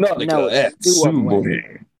 It's Subnautica No, it's at Subway.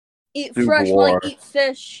 Subway. Eat Super fresh war. like eat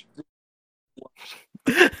fish.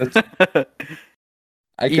 I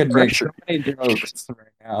Eat could make fresher. so many jokes right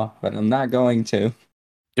now, but I'm not going to.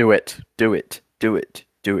 Do it. Do it. Do it.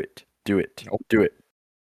 Do it. Do it. Nope. Do it.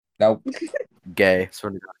 Nope. Gay.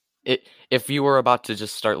 Sort of. If you were about to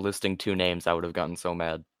just start listing 2 names, I would have gotten so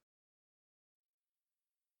mad.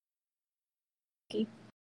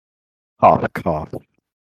 Holocaust.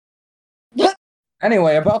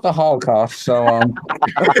 Anyway, about the Holocaust. So,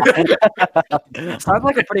 Sounds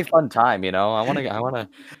like a pretty fun time, you know. I wanna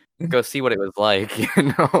go see what it was like, you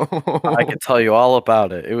know. I can tell you all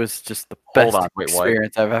about it. It was just the Hold best on, wait, what?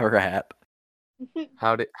 experience I've ever had.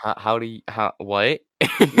 What?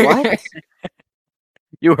 What?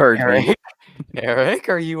 You heard me. Eric? Eric,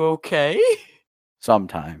 are you okay?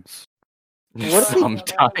 Sometimes. What are you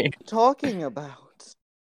Sometimes. talking about?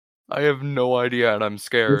 I have no idea and I'm we're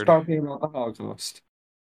scared. talking about the Holocaust.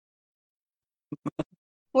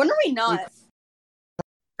 When are we not?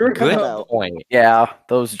 Good about? point. Yeah,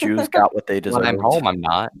 those Jews got what they When deserved. I'm home, I'm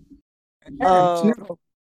not. Oh,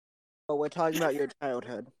 we're talking about your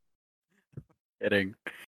childhood. Kidding.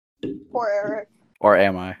 Poor Eric. Or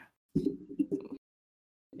am I?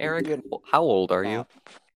 Eric, Good. how old are you?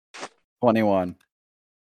 21.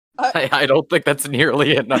 I don't think that's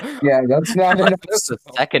nearly enough. Yeah, that's not enough. That's the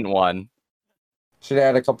second one. Should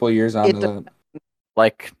add a couple of years onto that.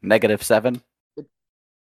 Like -7.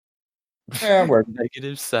 Yeah, work.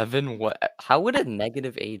 -7? What? How would a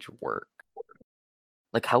negative age work?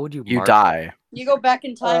 Like, how would you? You mark die. You go back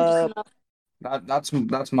in time just enough.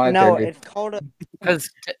 That's my No, theory. it's called a.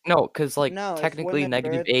 Because like No, it's technically women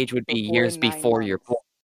negative birth age would be before years 9 before you're months. born.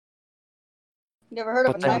 You ever heard of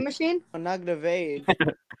a But then- time machine? A negative age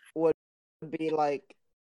would be like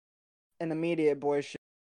an immediate abortion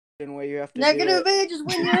where you have to Negative do it. age is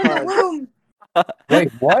when you're in the womb.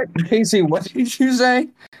 Wait, what? Casey, what did you say?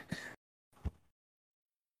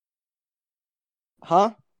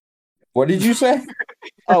 Huh? What did you say?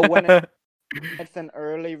 Oh, when it's an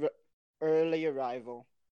early arrival.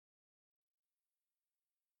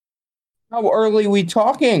 How early we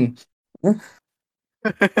talking?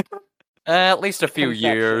 At least a few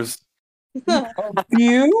Conception. years. A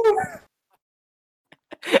few?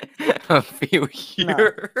 A few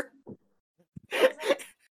years.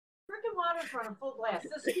 Drinking water from a full glass.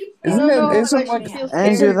 This keeps I don't know if Isn't I like should feel I didn't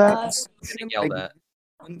do scared or that. not. Getting yelled at.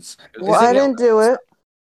 Well, I didn't do it.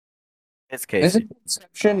 It's Casey. Isn't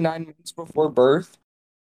conception 9 months before birth?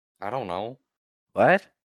 I don't know. What?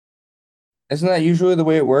 Isn't that usually the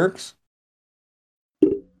way it works?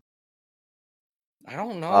 I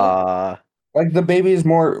don't know. Like the baby is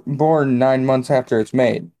born 9 months after it's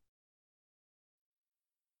made.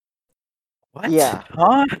 What? Yeah.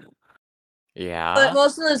 Huh? Yeah. But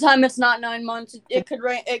most of the time, it's not 9 months. It could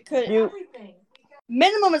rain. It could. everything.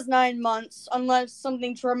 Minimum is 9 months, unless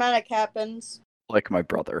something traumatic happens. Like my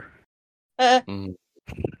brother. Mm.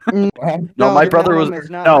 No, my the brother was minimum is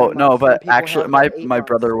not no, 9 no, months. Some but people actually, have my like 8 my months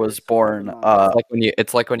brother or was 7 born. months.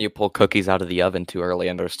 It's like when you pull cookies out of the oven too early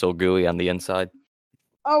and they're still gooey on the inside.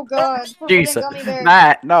 Oh God! Put it in Jesus, gummy bears.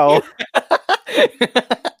 Matt, no.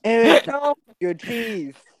 Eric, your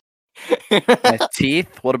cheese. My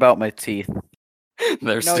teeth. What about my teeth?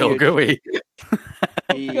 They're No, still you're- gooey.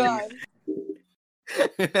 Oh God!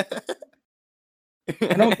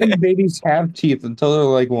 I don't think babies have teeth until they're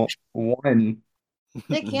like 1.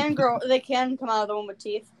 They can grow. They can come out of the womb with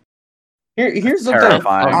teeth. Here's the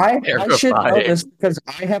Terrifying. thing. I should know this because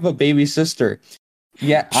I have a baby sister.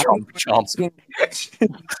 Yeah, Chomp, chomp.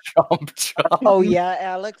 Chomp, chomp. Oh yeah,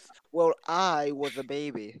 Alex. Well, I was a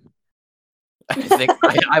baby.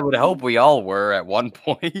 I would hope we all were at one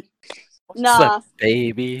point. Nah.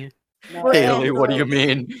 Baby. No, We're Haley, what do you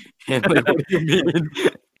androids. mean? Haley, what do you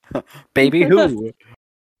mean? Baby who?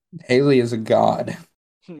 Haley is a god.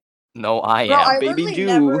 No, I Bro, am. I Baby literally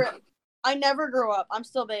Jew. I never grew up. I'm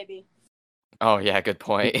still baby. Oh yeah, good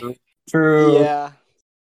point. True. Yeah.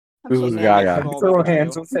 I'm so Ooh, sad. Gaga. I'm so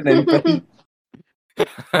hands with an infant.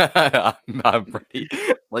 I'm ready.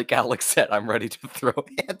 Like Alex said, I'm ready to throw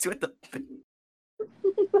hands with the.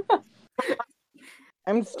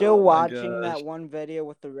 I'm still Oh my watching gosh. that one video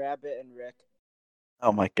with the rabbit and Rick.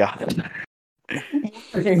 Oh my god.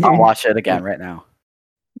 I'll I'm watch it again right now.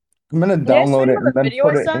 gonna Can I show download you it the and then video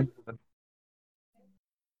put I it sent? in.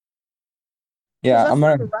 Yeah, That's I'm the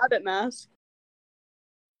gonna. rabbit mask.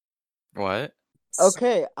 What?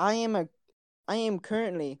 Okay, I am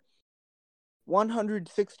currently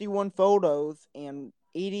 161 photos and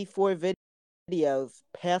 84 videos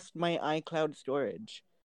past my iCloud storage.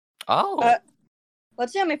 Oh.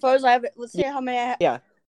 Let's see how many photos I have. Let's see how many I have. Yeah.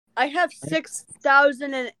 I have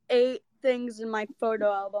 6,008 things in my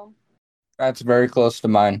photo album. That's very close to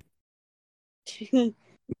mine. I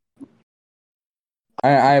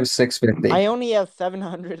have 650. I only have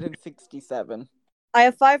 767. I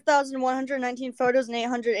have 5,119 photos and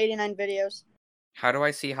 889 videos. How do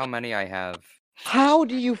I see how many I have? How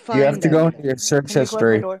do you find You have to go them? into your search Can you close my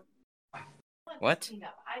history. door? What?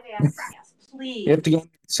 Please. You have to go into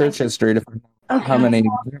your search history to find out how many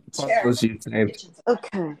photos you saved.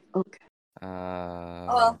 Okay.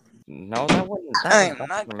 No, that wouldn't. I'm That not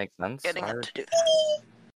doesn't make sense. Getting I it would- to do.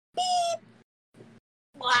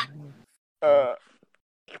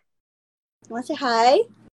 Want to say hi?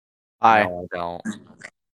 Hi. No, I don't.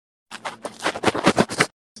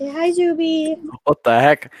 Say hi, Zuby. What the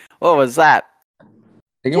heck? What was that? I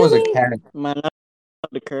think it was a Julie. cat. My not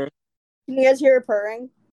occur. Can you guys hear her purring?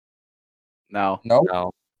 No. Nope.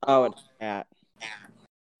 No. Oh, it's a cat.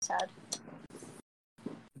 Sad.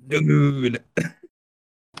 Dude.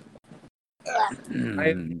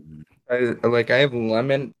 Mm. I have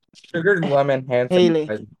lemon, sugared lemon hand Haley.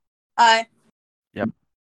 sanitizer. Hi.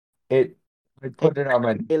 I put it on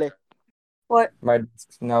my Haley, What? my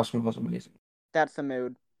desk now smells amazing. that's the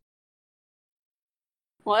mood.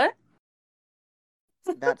 What?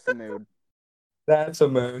 That's the mood. That's a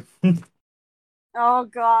mood. Oh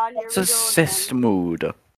God. Here It's we a go cis again.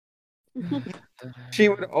 mood. she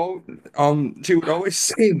would always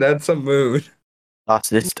say that's a mood.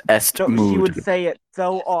 Das ist est No, she mood. would say it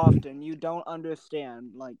so often. You don't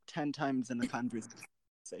understand. Like 10 times in a conversation.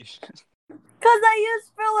 Cause I use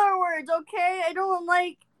filler words. Okay. I don't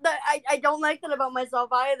like that. I don't like that about myself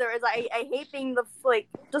either. Is I hate being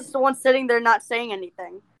just the one sitting there not saying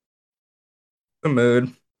anything. A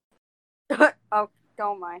mood. Oh,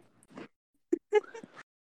 don't mind.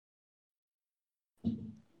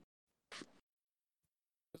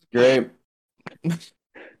 Great. It's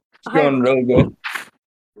going really good.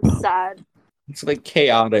 I'm sad. It's like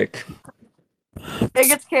chaotic. It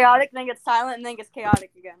gets chaotic, then it gets silent, and then it gets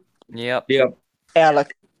chaotic again. Yep. Yep.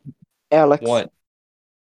 Alex. What?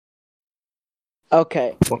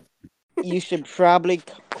 Okay. You should probably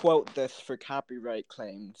quote this for copyright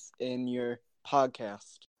claims in your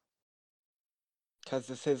podcast. Because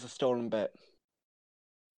this is a stolen bit.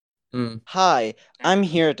 Hi, I'm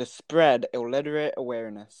here to spread illiterate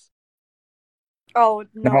awareness. Oh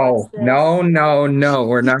No, it's this. no.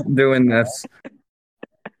 We're not doing this.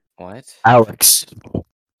 What? Alex.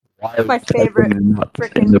 Why My favorite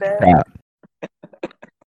freaking bit.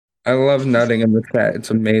 I love nutting in the chat.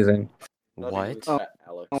 It's amazing. What? Oh.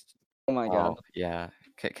 Alex. Oh my god. Oh, yeah.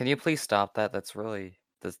 Can you please stop that? That's really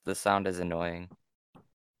the sound is annoying.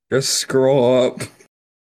 Just scroll up.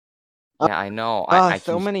 Yeah, I know. Ah, I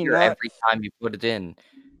so can many hear nuts. every time you put it in.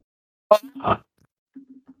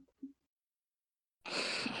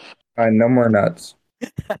 Alright, no more nuts.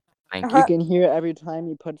 Thank You you. can hear every time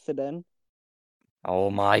he puts it in.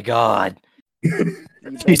 Oh my God. You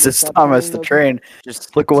better Jesus, stop Thomas, saying the those- train.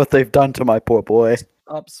 Just Look at what they've done to my poor boy.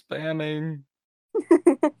 stop spamming.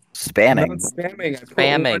 Spanning. Not spamming.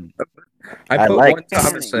 Spamming. I I put like one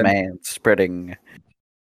Thomas in. man spreading.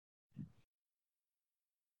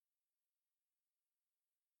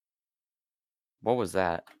 What was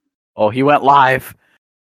that? Oh, he went live.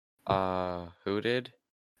 Who did?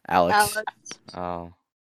 Alex. Alex. Oh,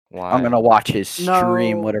 why? I'm gonna watch his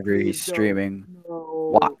stream, No, whatever please he's don't. streaming.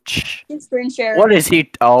 No. Watch. You can screen share. What is he?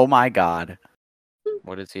 Oh my god.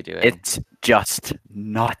 What is he doing? It's just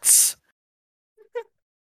nuts.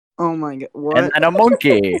 Oh my god. What? And then a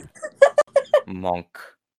monkey. Monk.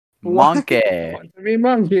 Monkey. Want to be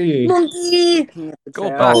monkey. Monkey. Go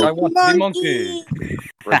Yeah. back. Oh. I want to be monkey.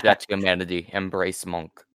 Reject humanity. Embrace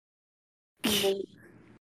monk.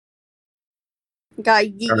 Got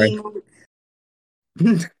Sorry. Yee.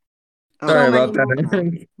 Sorry many about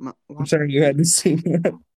that. I'm sorry you had to see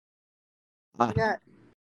that. Yeah.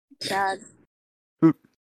 Dad.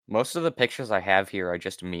 Most of the pictures I have here are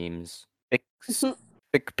just memes. Pics.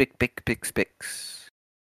 Pics.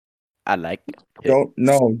 I like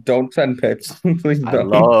it. Don't send pics. Please I don't.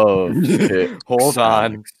 love pics. Hold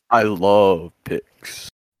on. Alex. I love pics.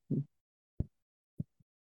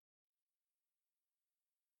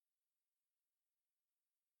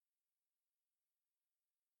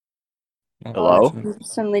 Hello? Oh,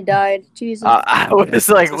 suddenly died. Jesus. I was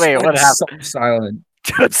like, wait, what So happened? silent.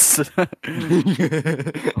 Just...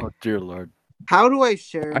 oh dear lord. How do I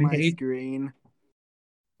share I my hate- screen?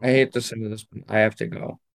 I hate to say this, but I have to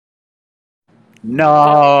go.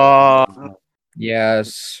 No.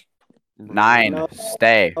 Yes. 9. No.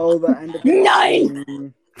 Stay. Oh, the end of the 9!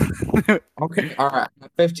 screen. Okay. All right.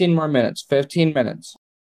 15 more minutes. 15 minutes.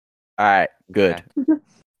 All right. Good.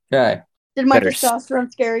 Okay. Did my Better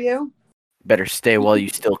testosterone scare you? Better stay while you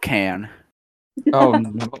still can. Oh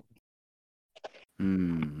no.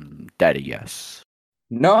 Daddy, yes.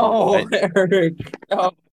 No, Eric.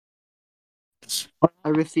 No. I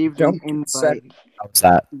received an Don't consent. invite. How's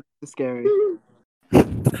that? It's scary.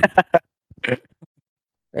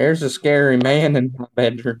 There's a scary man in my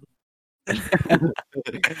bedroom.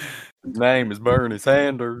 Name is Bernie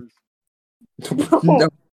Sanders. No.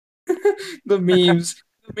 The memes.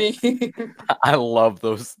 I love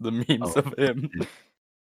the memes of him.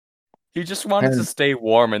 He just wanted to And- stay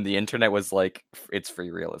warm, and the internet was like, "It's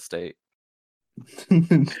free real estate."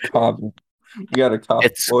 Cop. You got a cop.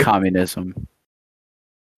 It's communism.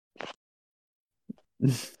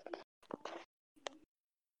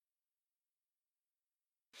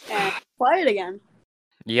 And play it again.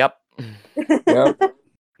 Yep. Yep. Look at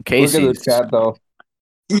Casey. the chat though.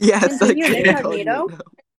 Yes, I Continue can. incognito.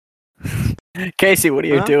 Casey, what are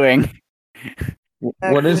you Huh? doing?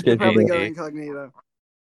 What is Actually, probably Casey go doing? incognito.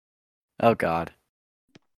 Oh God.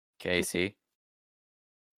 Casey,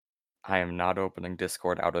 I am not opening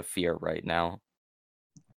Discord out of fear right now.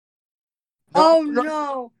 Oh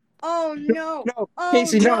no! Oh no! No, Oh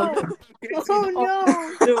Casey, no. no! Casey,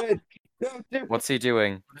 Oh no! Do it. Don't do it. What's he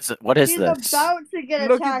doing? What is He's this? about to get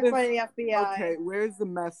Look at attacked this. by the FBI. Okay, where's the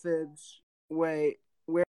message? Wait,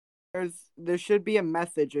 there should be a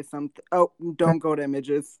message or something. Oh, don't go to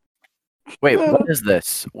images. Wait, what is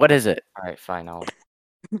this? What is it? All right, fine.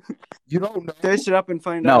 You don't know. Search it up and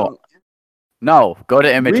find No. out. No, go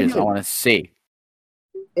to images. Read I it. want to see.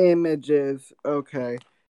 Images. Okay.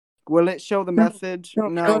 Will it show the message? no,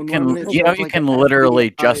 No. You normally it can, you know, shows, you like, can an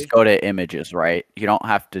literally FBI. just go to images, right? You don't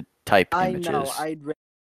have to type I images. know. I'd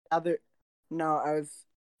rather. No, I was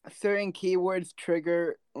certain keywords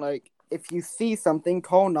trigger like if you see something,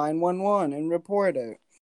 call 911 and report it.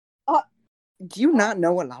 Do you not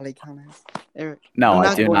know what lolicon is, Eric? No, I'm I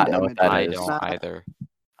not do going not to know what images. that I is. don't Not- either.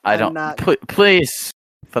 I I'm don't. not- Please,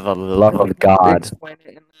 for the love of God. Explain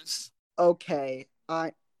it in this. Okay,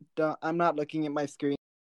 I'm not looking at my screen,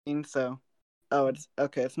 so. Oh, it's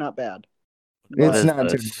okay. It's not bad. What It's is not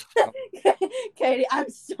this? Katie, I'm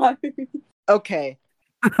sorry. Okay.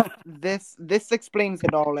 this explains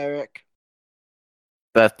it all, Eric.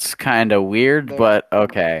 That's kind of weird, There. but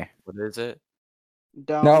okay. What is it?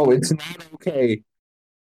 Don't. No, it's not okay.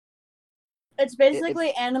 It's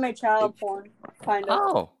basically anime child porn, kind of.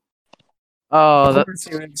 Oh, Oh, that,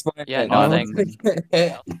 Explain Yeah, it. no,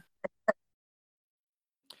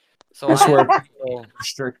 so I swear, total-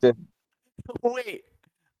 restricted. wait.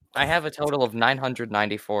 I have a total of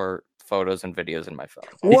 994 photos and videos in my phone.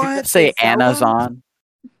 Did you What? just say They sell Anna's them? on?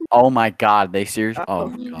 Oh my God, they seriously? Oh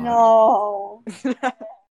God. No.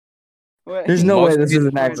 Wait, There's no Most way this is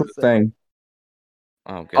an trying to actual say. thing.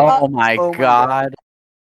 Oh, good. Oh my Oh my God.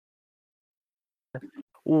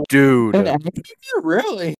 Dude.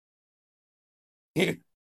 Really? Wait,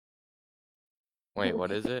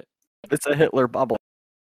 what is it? It's a Hitler bubble.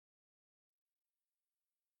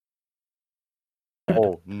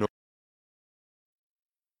 Oh no.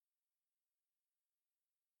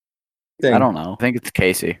 I don't know. I think it's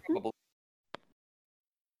Casey.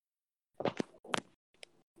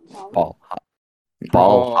 Ball.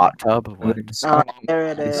 Oh. Hot tub. What? Oh, there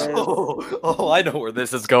it is. I know where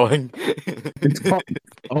this is going.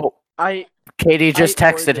 Oh, I Katie just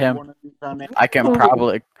I texted ordered him. one of these on it. I can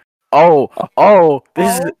probably. Oh,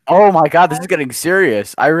 this is. Oh my God, this is getting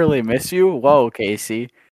serious. I really miss you. Whoa,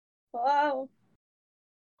 Casey. Wow.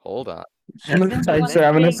 Hold on. I'm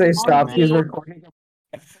gonna say stop. He's recording.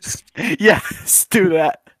 Yes, do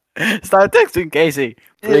that. Stop texting Casey,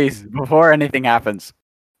 please, before anything happens.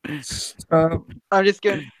 Stop. I'm just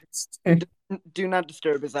gonna do not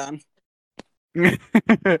disturb is on.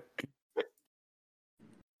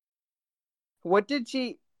 What did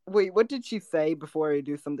she say before I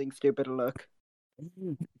do something stupid? Look.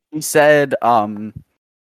 He said, I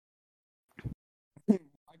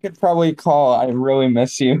could probably call. I really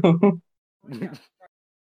miss you.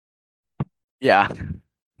 yeah.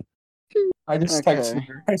 I just Okay. texted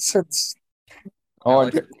her. I said, "Oh,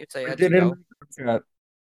 Alex, didn't you say you I had to didn't." go?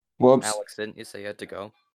 Whoops. Alex, didn't you say you had to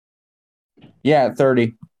go? Yeah,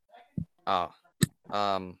 30. Oh.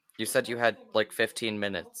 You said you had like 15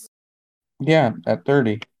 minutes. Yeah, at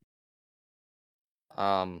 30.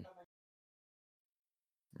 No,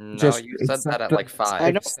 Just you said that at accept like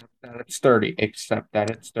 5. Except that it's 30. Except that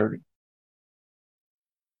it's 30.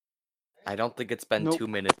 I don't think it's been Nope. 2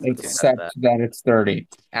 minutes since you said Except that. that it's 30.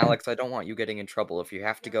 Alex, I don't want you getting in trouble. If you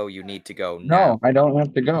have to go, you need to go No, now. I don't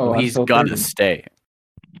have to go. He's until gonna 30. stay.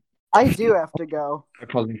 I do have to go. My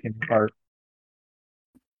puzzle came apart.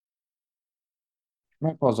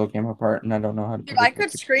 My puzzle came apart, and I don't know how to. Dude, I could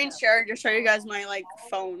screen share to show you guys my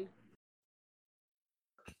phone.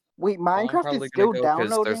 Wait, Well, I'm Minecraft probably is still gonna go 'cause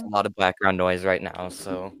there's a downloading? lot of background noise right now,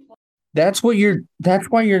 so. That's why your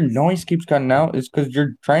noise keeps cutting out. Is because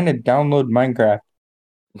you're trying to download Minecraft.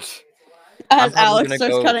 As probably Alex gonna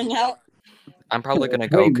starts go- cutting out. I'm probably gonna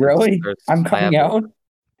go. Wait, 'cause really? I'm I cutting have- out.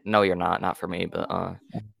 No, you're not. Not for me, but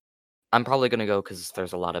I'm probably gonna go because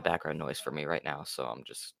there's a lot of background noise for me right now. So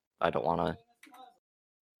I don't want to.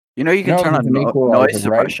 You know, you can No, turn there's on an equalizer, noise right?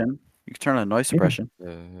 suppression. You can turn on noise suppression.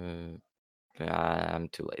 I'm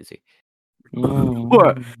too lazy.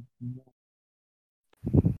 What?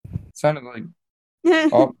 Sounded like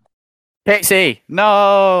oh, Casey,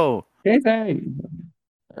 no. Casey.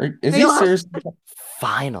 Is Hey, he lost. serious?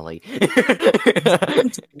 Finally.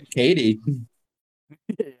 Katie.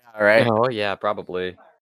 All right. Oh yeah, probably.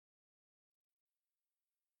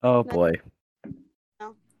 Oh boy.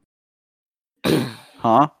 No.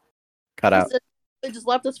 Huh? Cut out. They just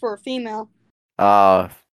left us for a female. The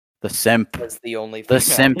simp. That's the only. The female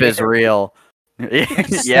simp is here. real.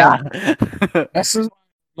 Yeah. This is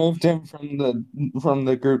moved him from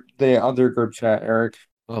the group, the other group chat, Eric.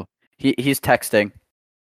 He's texting.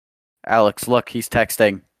 Alex, look, he's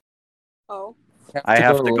texting. Oh. I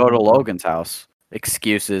have to go to Logan's house.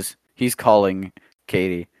 Excuses. He's calling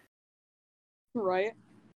Katie. Right.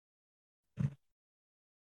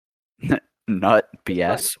 Nut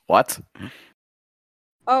BS. What?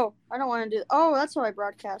 Oh, I don't want to do. Oh, that's how I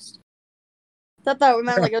broadcast. Thought that we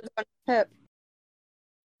meant like it was on hip.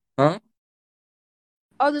 Huh?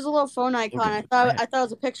 Oh, there's a little phone icon. I at thought that. it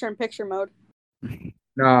was a picture-in-picture mode.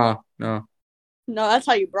 No. No, that's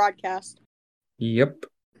how you broadcast. Yep.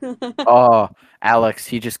 Oh, Alex,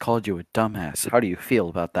 he just called you a dumbass. How do you feel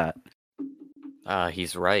about that?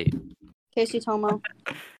 He's right. Casey Tomo.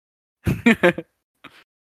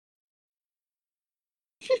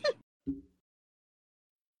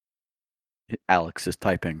 Alex is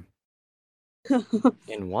typing.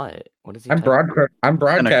 In what? What is he? I'm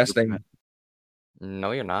broadcasting.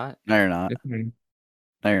 No, you're not. No, you're not. I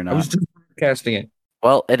No, you're not. was just broadcasting it.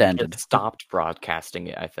 Well, it It ended. stopped broadcasting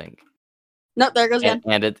it, I think. No, there it goes again.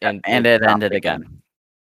 And it And it it stopped ended again.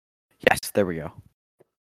 Yes, there we go.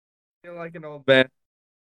 I feel like an old man.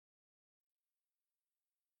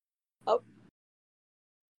 Oh.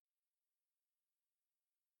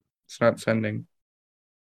 It's not sending.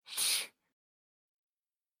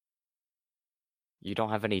 You don't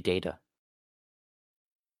have any data.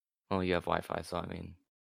 Oh, you have Wi-Fi, so I mean,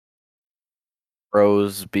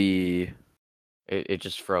 Bros be it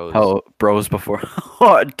just froze. oh bros before.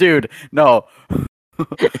 Oh, dude, no.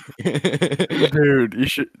 Dude, you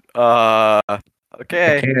should. I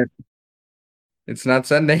Okay. can't. It's not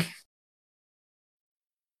sending.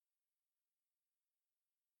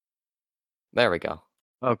 There we go.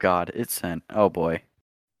 Oh God, it's sent. Oh boy.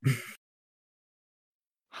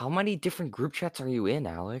 How many different group chats are you in,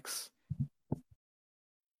 Alex?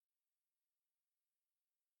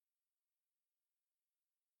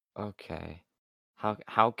 Okay.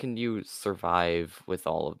 How can you survive with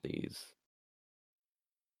all of these?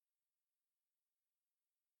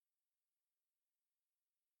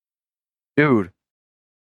 Dude.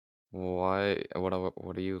 What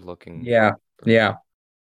are you looking Yeah. for? Yeah.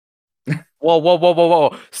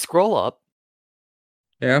 Whoa. Scroll up.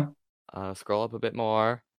 Yeah. Scroll up a bit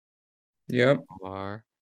more. Yep. More.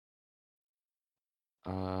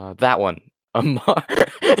 That one. Amar.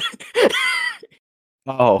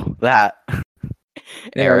 Oh, that. Yeah,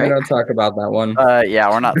 we Eric? don't talk about that one. Yeah,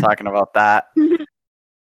 we're not talking about that.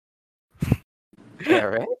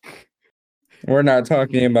 Eric? We're not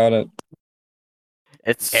talking about it.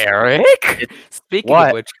 It's Eric? Speaking What?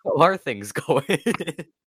 of which, how are things going?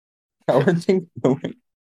 How are things going?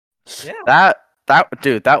 Yeah.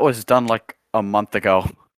 That was done like a month ago.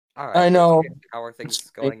 All right. I know. How are things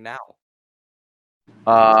going now?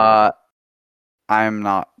 I'm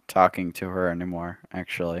not talking to her anymore,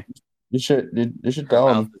 actually. You should Her tell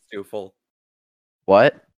mouth him. is too full.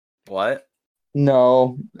 What? What?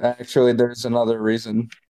 No, actually, there's another reason.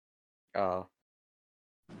 Oh.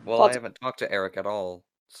 Well, I haven't talked to Eric at all,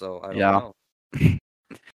 so I don't Yeah. know.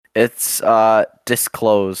 It's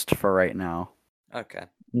disclosed for right now. Okay.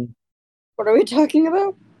 What are we talking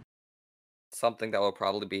about? Something that will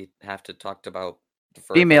probably have to talked about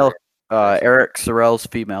further. Female Person. Eric Sorrell's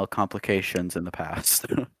female complications in the past.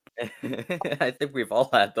 I think we've all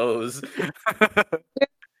had those.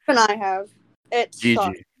 And I have. It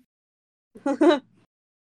GG. sucks.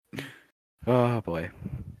 Oh boy.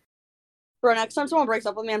 Bro, next time someone breaks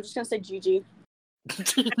up with me, I'm just gonna say GG.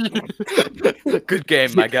 Good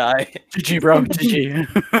game, my guy. GG, bro.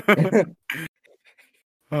 GG.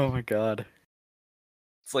 Oh my god.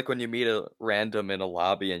 It's like when you meet a random in a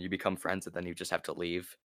lobby and you become friends and then you just have to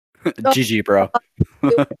leave. GG, bro.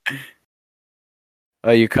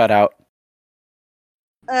 Oh, you cut out.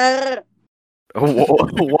 Whoa.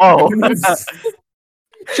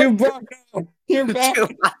 Chewbacca, you're back.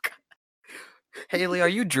 Haley, are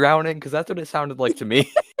you drowning? Because that's what it sounded like to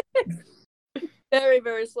me. Very,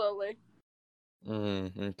 very slowly.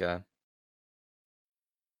 Okay.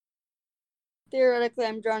 Theoretically,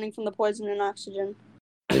 I'm drowning from the poison and oxygen.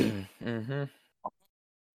 Mm-hmm.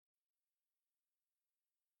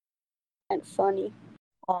 And funny.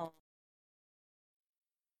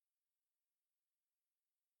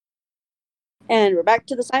 And we're back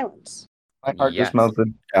to the silence. My heart Yes. just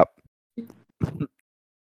melted. Yep.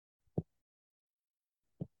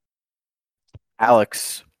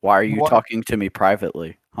 Alex, why are you What? talking to me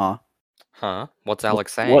privately? Huh? Huh? What's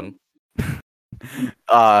Alex saying?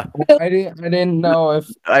 I didn't know if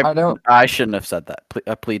I don't. I shouldn't have said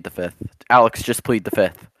that. Plead the fifth. Alex, just plead the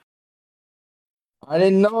fifth. I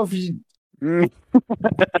didn't know if you.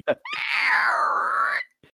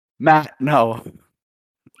 Matt, no.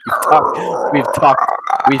 We've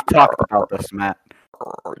talked about this, Matt.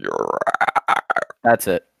 That's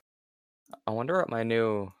it. I wonder what my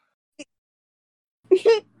new...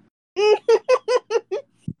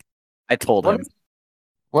 I told him,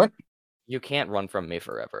 What? You can't run from me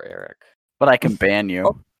forever, Eric. but I can ban you.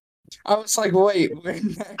 Oh. I was like, wait. Are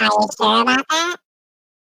you sure about that?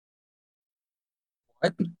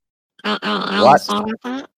 What? Are What? you sure about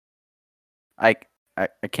that?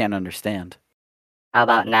 I can't understand. How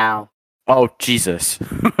about now? Oh Jesus.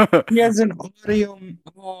 He has an audio.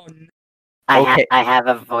 Oh, no. Okay. I have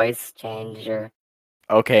a voice changer.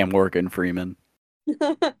 Okay, Morgan Freeman.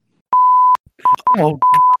 Oh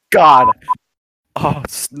God. Oh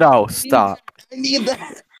no! Stop! I need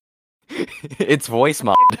that. It's voice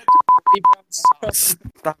mod.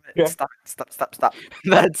 Stop Yeah. it! Stop!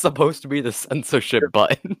 That's supposed to be the censorship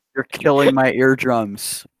button. You're killing my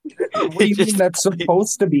eardrums. What do you mean that's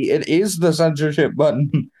supposed to be? It is the censorship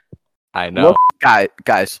button. I know. Look,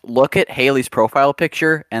 guys, look at Haley's profile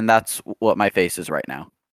picture, and that's what my face is right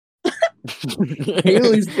now.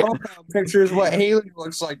 Haley's profile picture is what Haley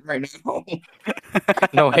looks like right now.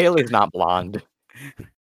 No, Haley's not blonde.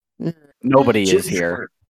 Nobody is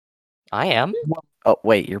here. I am. Oh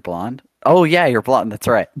wait, you're blonde. Oh yeah, you're blonde. That's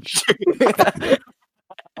right.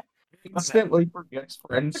 Instantly forgets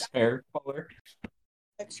friend's hair color.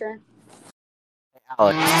 Picture.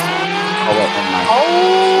 Alex. Oh wait, never mind.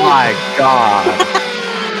 My God,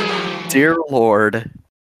 dear Lord.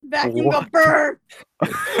 Vacuum What? go burr.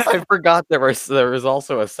 I forgot there was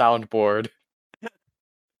also a soundboard.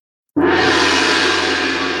 Bro,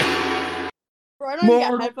 I don't even More.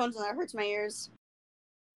 got headphones and that hurts my ears.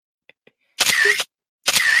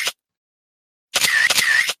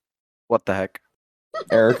 What the heck?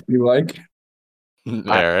 Eric, you like?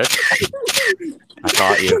 Eric, I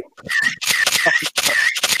caught you.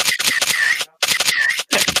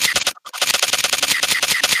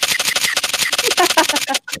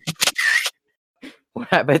 What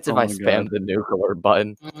happens if Oh I my spam God. the nuclear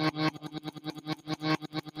button?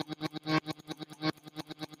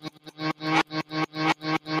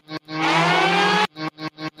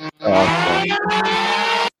 Oh,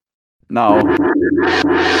 okay. No.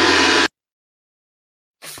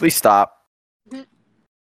 Please stop.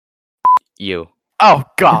 You. Oh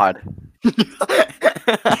God.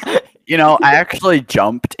 You know, I actually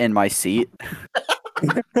jumped in my seat.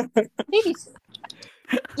 Jeez.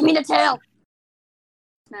 Give me the tail.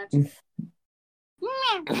 Snatch.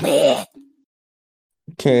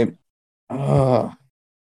 Okay.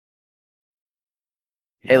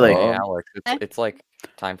 Haley, Hey, Um, Alex, it's like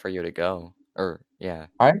time for you to go. Or yeah,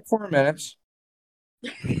 I have 4 minutes.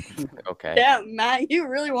 okay. Damn, Matt, you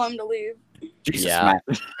really want him to leave. Jesus, Yeah.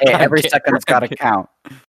 Matt. Hey, I'm every kidding. second's got to count.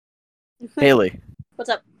 Haley, What's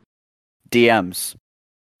up? DMs.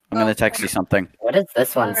 I'm Oh, gonna text you something. What does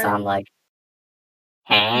this one Alright. sound like?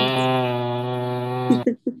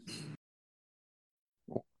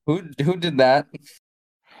 Who did that?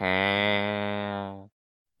 Hmm.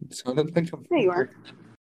 So I don't think of There you are.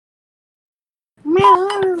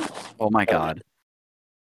 Meow. Oh my god.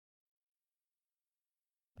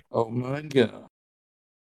 Oh my god.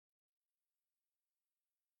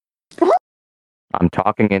 I'm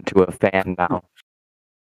talking into a fan now.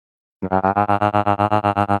 Oh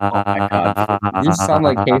my god. You sound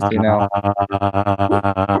like Casey now.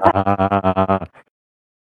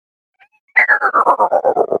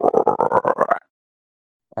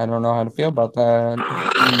 I don't know how to feel about that.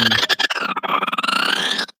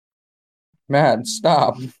 Matt,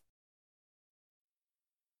 stop.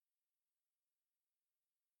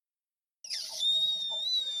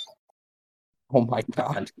 Oh my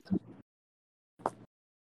god.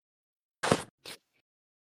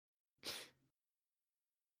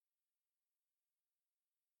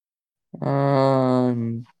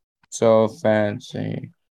 So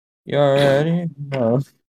fancy. You already know.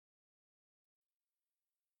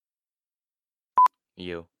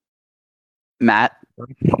 You. Matt,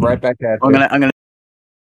 Right back at I'm you. gonna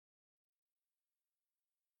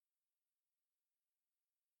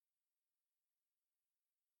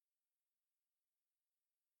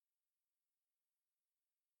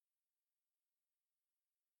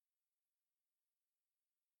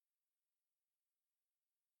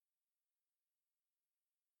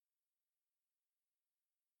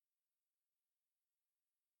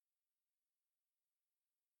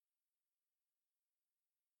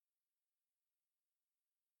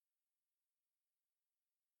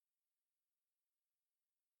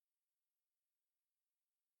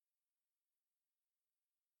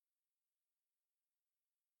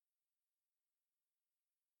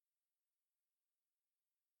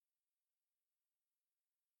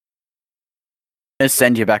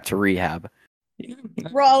send you back to rehab.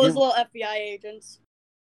 We're all his little FBI agents.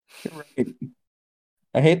 You're right.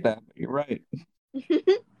 I hate that, but you're right.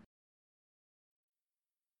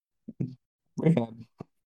 Rehab.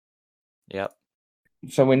 Yep.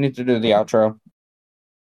 So we need to do the outro.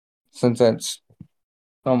 Since it's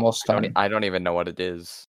almost time. I don't even know what it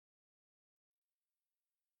is.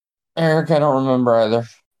 Eric, I don't remember either.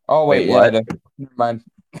 Oh wait, Wait, yeah, I what? do. Never mind.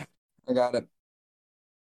 I got it.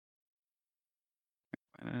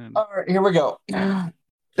 All right, here we go.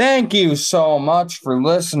 Thank you so much for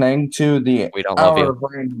listening to the We don't love Hour you. of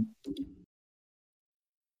Random.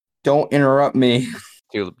 Don't interrupt me.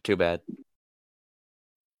 Too bad.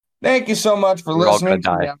 Thank you so much for We're all gonna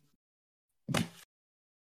listening. die.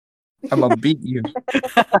 I'm gonna beat you,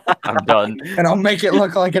 I'm done. and I'll make it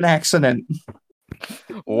look like an accident.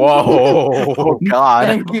 Whoa. Oh god.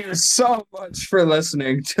 Thank you so much for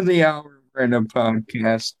listening to the Hour of Random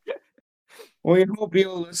podcast. We hope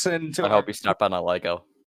you'll listen to I hope you step on a Lego.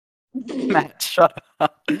 Matt, shut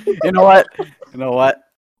up. You know what?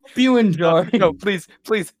 Hope you enjoy. No, please,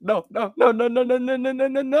 no, no, no, no, no, no, no, no, no,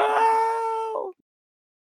 no, no.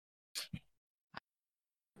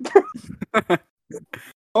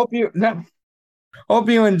 Hope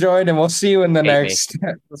you enjoyed, and we'll see you in the Hate me. next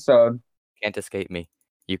episode. Can't escape me.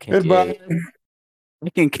 You can't. Goodbye. I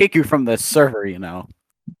can kick you from the server, you know.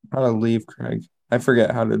 How to leave, Craig? I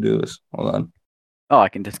forget how to do this. Hold on. Oh, I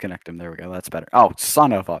can disconnect him. There we go. That's better. Oh,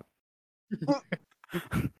 son of a.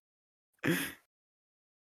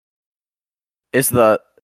 Is the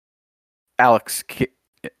Alex?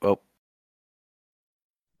 Oh,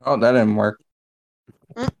 Oh, that didn't work.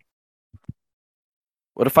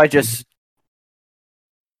 what if I just